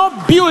 no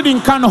building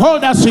can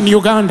hold us in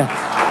Uganda.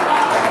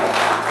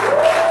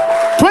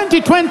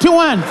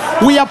 2021,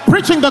 we are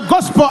preaching the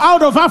gospel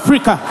out of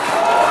Africa.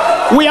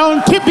 We are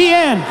on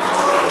TBN,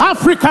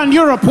 Africa and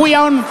Europe. We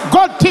are on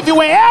God TV.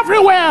 We're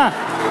everywhere.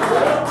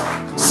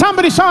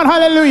 Somebody shout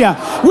hallelujah.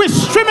 We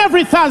stream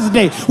every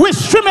Thursday. We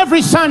stream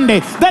every Sunday.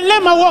 The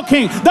lame are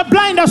walking. The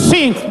blind are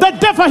seeing. The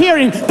deaf are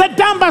hearing. The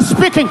dumb are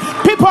speaking.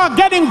 People are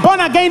getting born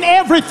again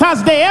every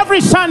Thursday, every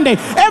Sunday.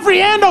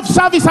 Every end of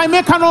service, I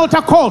make an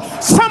altar call.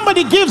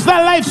 Somebody gives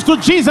their lives to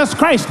Jesus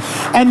Christ.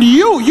 And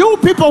you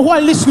people who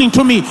are listening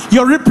to me,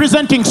 you're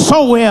representing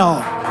so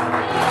well.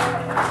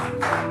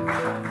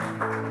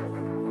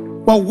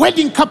 We're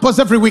wedding couples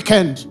every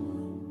weekend.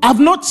 I've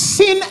not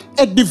seen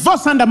a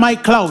divorce under my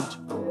cloud.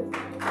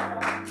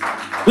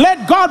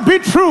 Let God be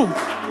true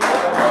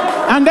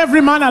and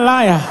every man a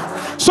liar.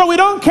 So we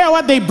don't care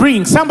what they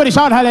bring. Somebody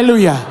shout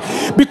hallelujah.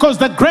 Because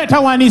the greater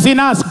one is in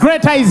us.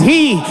 Greater is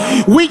he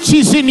which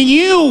is in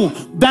you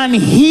than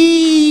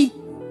he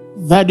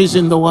that is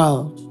in the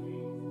world.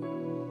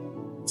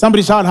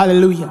 Somebody shout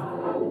hallelujah.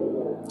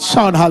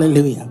 Shout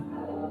hallelujah.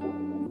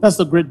 That's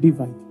the great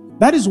divide.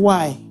 That is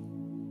why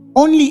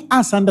only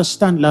us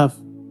understand love.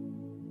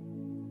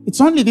 It's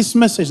only this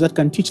message that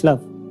can teach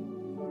love.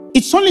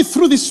 It's only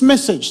through this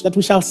message that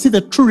we shall see the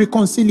true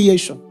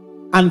reconciliation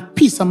and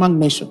peace among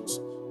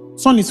nations.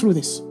 It's only through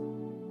this.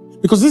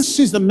 Because this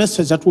is the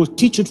message that will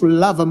teach you to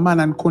love a man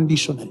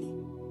unconditionally.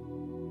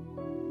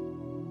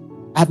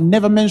 I've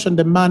never mentioned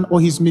a man or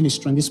his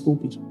ministry in this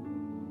pulpit.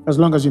 As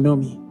long as you know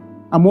me,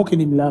 I'm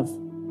walking in love.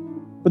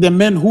 But there are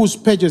men whose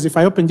pages, if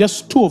I open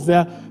just 2 of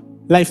their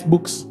life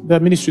books, their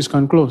ministries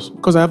can close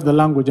because I have the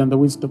language and the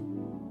wisdom.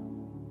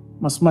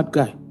 I'm a smart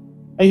guy.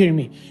 Are you hearing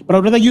me? But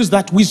I'd rather use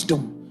that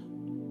wisdom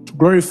to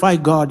glorify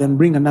God and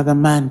bring another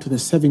man to the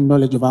saving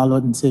knowledge of our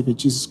Lord and Savior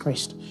Jesus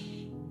Christ.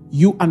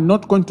 You are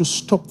not going to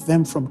stop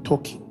them from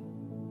talking.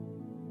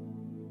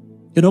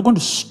 You're not going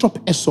to stop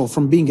Esau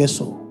from being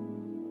Esau.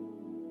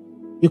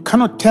 You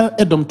cannot tell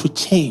Edom to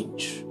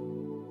change.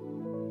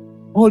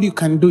 All you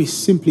can do is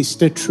simply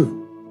stay true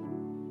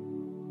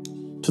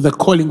to the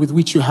calling with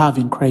which you have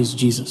in Christ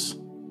Jesus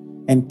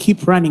and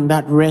keep running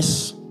that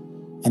race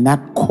and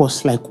that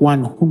course like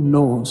one who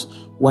knows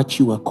what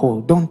you are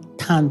called. Don't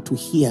turn to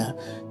hear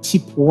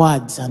cheap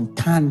words and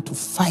turn to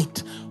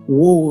fight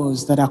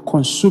wars that are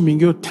consuming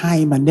your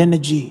time and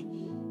energy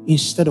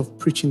instead of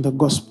preaching the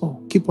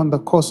gospel. Keep on the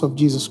course of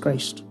Jesus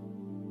Christ.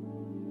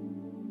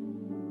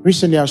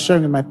 Recently, I was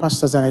sharing with my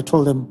pastors and I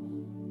told them,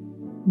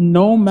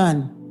 no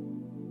man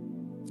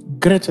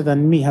greater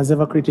than me has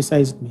ever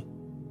criticized me.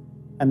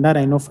 And that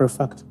I know for a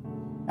fact.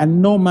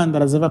 And no man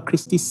that has ever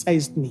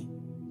criticized me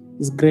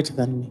is greater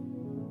than me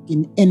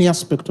in any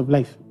aspect of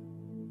life.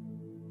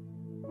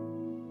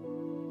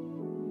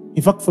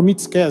 In fact, for me,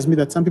 it scares me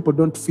that some people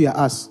don't fear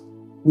us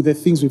with the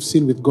things we've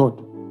seen with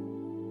God.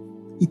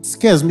 It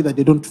scares me that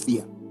they don't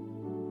fear.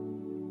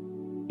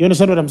 You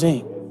understand what I'm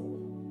saying?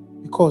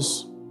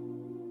 Because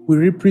we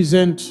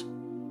represent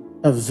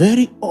a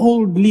very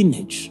old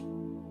lineage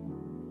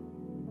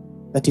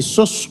that is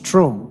so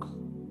strong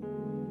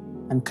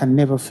and can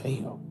never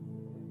fail.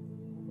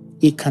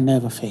 It can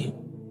never fail.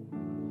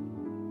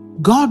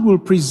 God will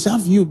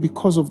preserve you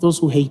because of those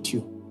who hate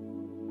you.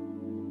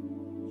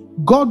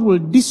 God will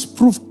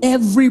disprove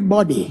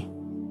everybody.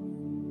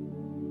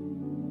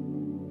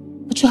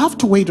 But you have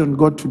to wait on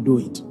God to do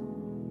it.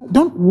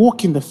 Don't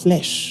walk in the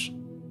flesh.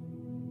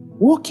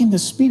 Walk in the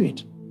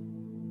spirit.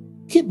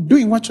 Keep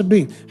doing what you're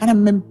doing. And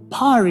I'm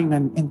empowering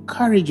and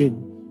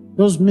encouraging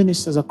those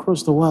ministers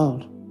across the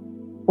world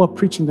who are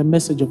preaching the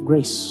message of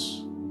grace.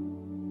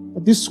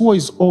 But this war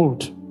is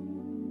old.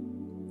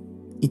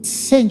 It's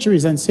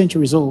centuries and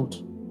centuries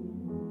old.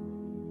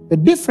 The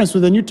difference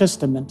with the New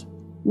Testament,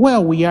 where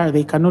we are,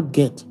 they cannot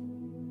get.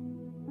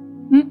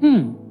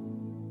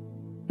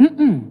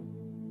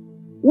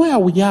 Where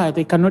we are,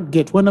 they cannot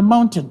get. We're on a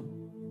mountain.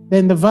 They're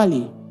in the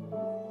valley.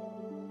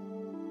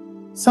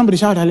 Somebody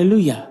shout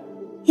hallelujah.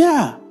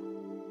 Yeah.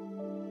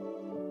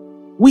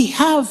 We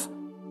have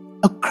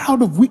a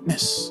crowd of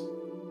witness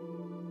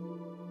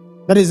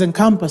that is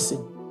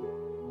encompassing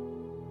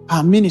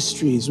our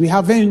ministries. We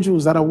have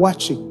angels that are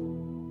watching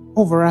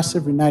over us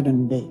every night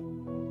and day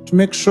to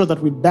make sure that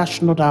we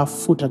dash not our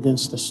foot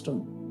against a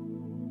stone.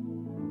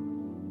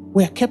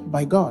 We are kept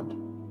by God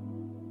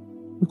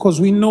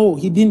because we know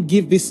He didn't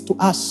give this to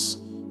us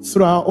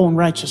through our own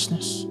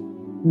righteousness.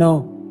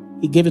 No,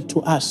 He gave it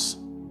to us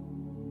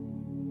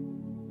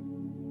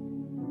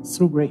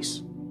through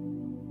grace.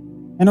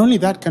 And only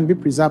that can be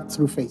preserved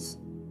through faith.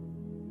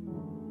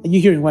 Are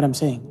you hearing what I'm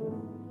saying?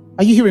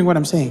 Are you hearing what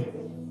I'm saying?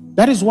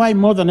 That is why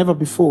more than ever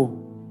before,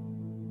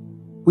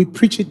 we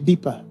preach it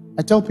deeper.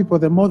 I tell people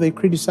the more they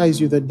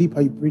criticize you, the deeper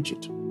you preach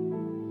it.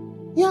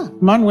 Yeah,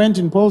 man went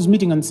in Paul's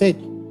meeting and said,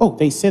 oh,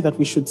 they say that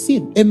we should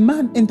sin. A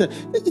man entered.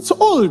 It's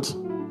old.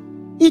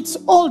 It's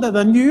older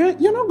than you.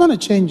 You're not going to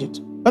change it.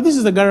 But this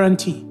is the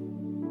guarantee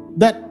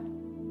that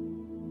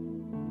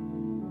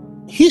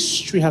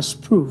history has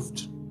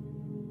proved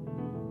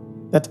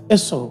that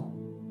Esau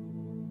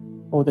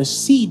or the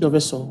seed of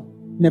Esau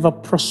never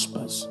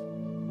prospers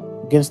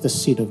against the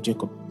seed of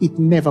Jacob. It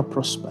never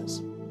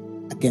prospers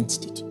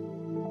against it.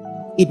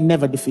 It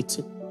never defeats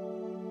it.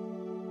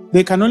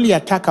 They can only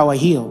attack our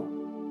heel.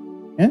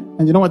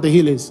 And you know what the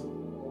heel is?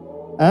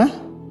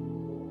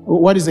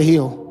 What is the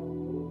heel?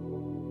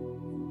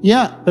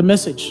 Yeah, the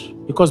message.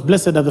 Because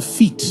blessed are the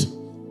feet.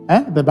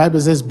 The Bible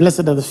says,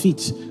 blessed are the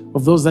feet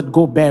of those that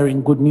go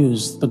bearing good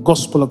news, the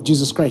gospel of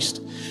Jesus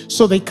Christ.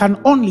 So they can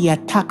only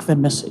attack the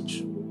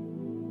message.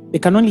 They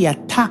can only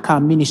attack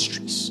our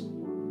ministries.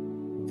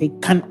 They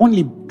can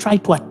only try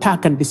to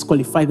attack and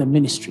disqualify the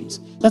ministries.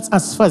 That's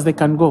as far as they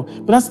can go.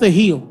 But that's the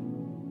heel.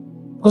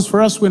 Because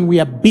for us, when we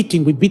are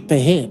beating, we beat the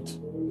head.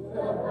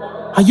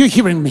 Are you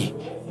hearing me?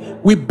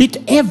 We beat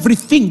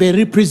everything they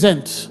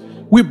represent.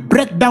 We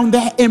break down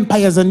their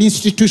empires and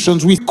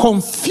institutions. We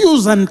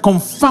confuse and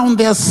confound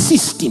their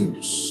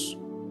systems.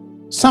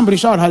 Somebody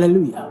shout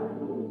hallelujah.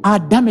 Our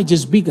damage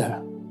is bigger.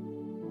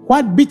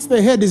 What beats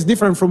the head is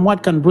different from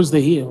what can bruise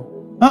the heel.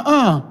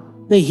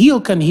 The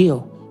heel can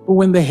heal. But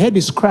when the head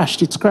is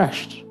crushed, it's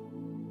crushed.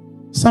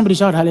 Somebody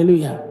shout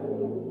hallelujah.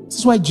 This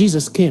is why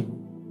Jesus came.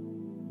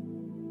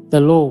 The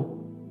law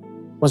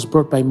was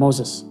brought by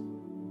Moses.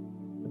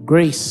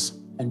 Grace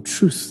and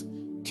truth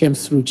came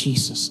through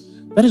Jesus.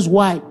 That is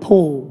why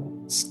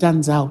Paul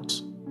stands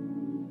out.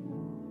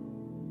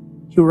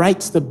 He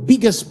writes the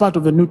biggest part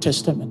of the New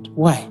Testament.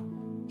 Why?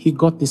 He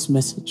got this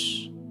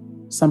message.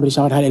 Somebody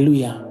shout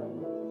hallelujah.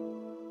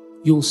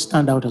 You'll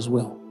stand out as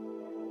well.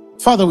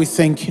 Father, we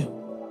thank you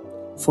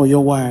for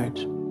your word.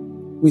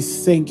 We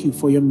thank you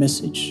for your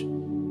message.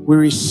 We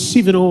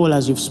receive it all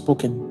as you've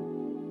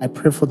spoken. I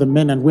pray for the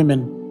men and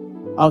women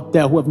out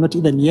there who have not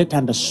even yet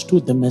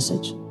understood the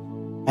message.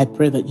 I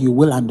pray that you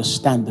will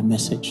understand the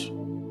message.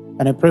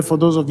 And I pray for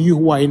those of you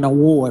who are in a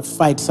war, a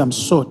fight some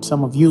sort.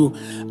 Some of you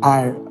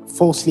are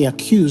falsely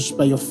accused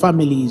by your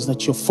families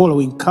that you're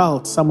following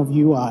cults. Some of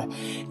you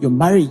your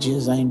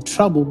marriages are in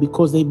trouble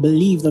because they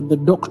believe that the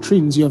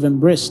doctrines you have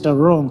embraced are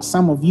wrong.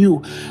 Some of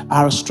you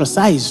are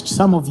ostracized.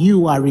 Some of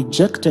you are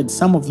rejected.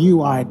 Some of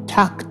you are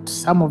attacked.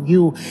 Some of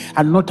you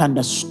are not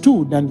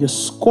understood and you're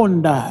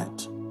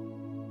squandered.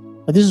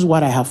 But this is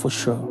what I have for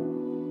sure.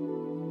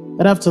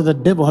 That after the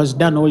devil has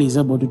done all he's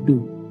able to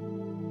do,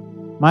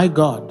 my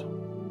God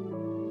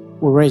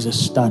will raise a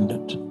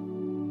standard,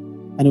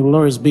 and it will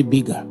always be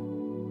bigger.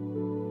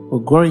 We're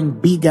growing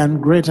bigger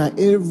and greater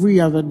every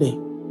other day.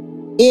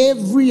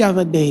 Every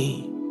other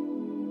day.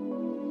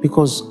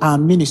 Because our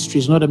ministry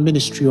is not a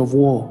ministry of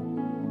war.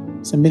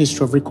 It's a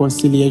ministry of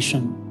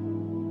reconciliation.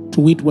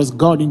 To it was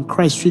God in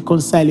Christ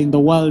reconciling the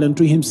world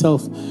unto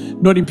himself,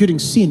 not imputing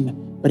sin,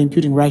 but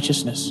imputing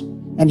righteousness.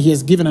 And he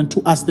has given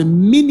unto us the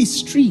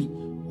ministry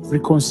of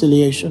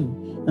reconciliation.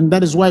 And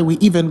that is why we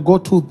even go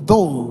to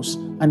those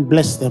and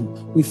bless them.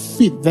 We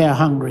feed their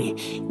hungry.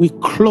 We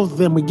clothe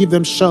them. We give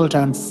them shelter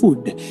and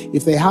food.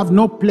 If they have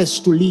no place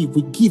to live,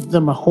 we give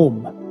them a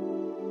home.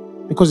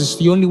 Because it's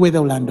the only way they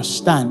will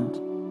understand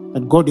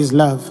that God is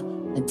love.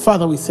 And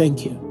Father, we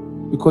thank you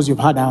because you've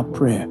heard our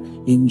prayer.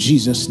 In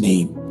Jesus'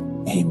 name,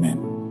 amen.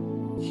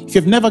 If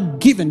you've never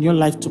given your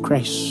life to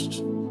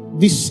Christ,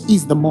 this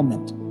is the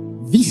moment.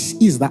 This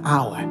is the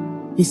hour.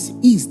 This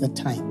is the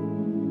time.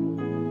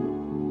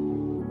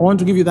 I want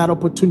to give you that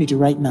opportunity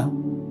right now.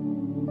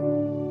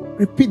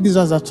 Repeat these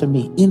words after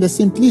me in the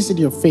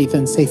simplicity of faith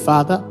and say,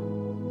 Father,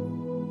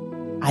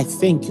 I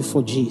thank you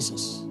for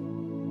Jesus.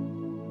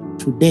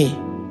 Today,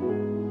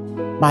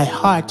 my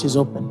heart is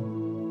open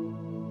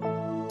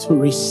to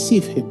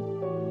receive him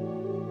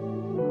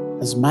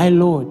as my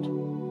Lord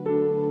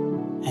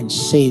and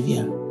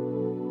Savior.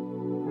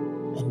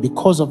 And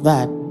because of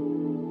that,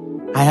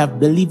 I have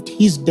believed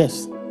his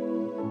death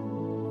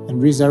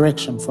and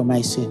resurrection for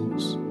my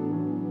sins.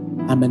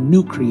 I'm a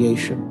new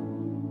creation.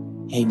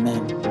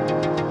 Amen.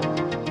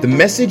 The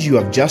message you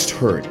have just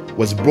heard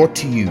was brought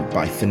to you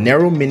by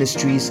Phaneroo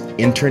Ministries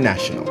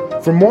International.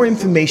 For more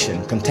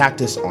information,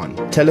 contact us on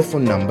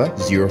telephone number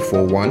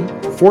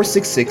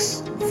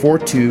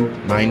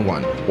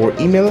 041-466-4291 or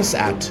email us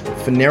at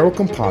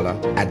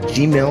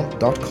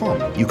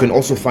phanerokampala@gmail.com. You can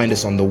also find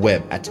us on the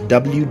web at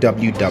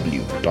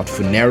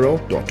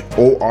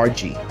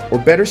www.phaneroo.org. Or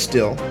better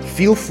still,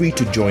 feel free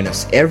to join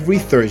us every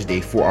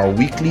Thursday for our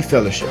weekly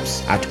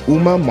fellowships at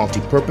Uma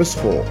Multipurpose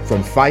Hall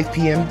from 5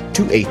 p.m.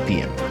 to 8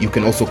 p.m. You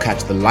can also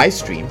catch the live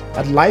stream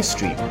at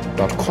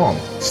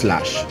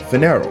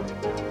livestream.com/Phaneroo.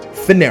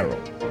 Phaneroo,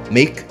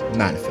 make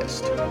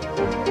manifest.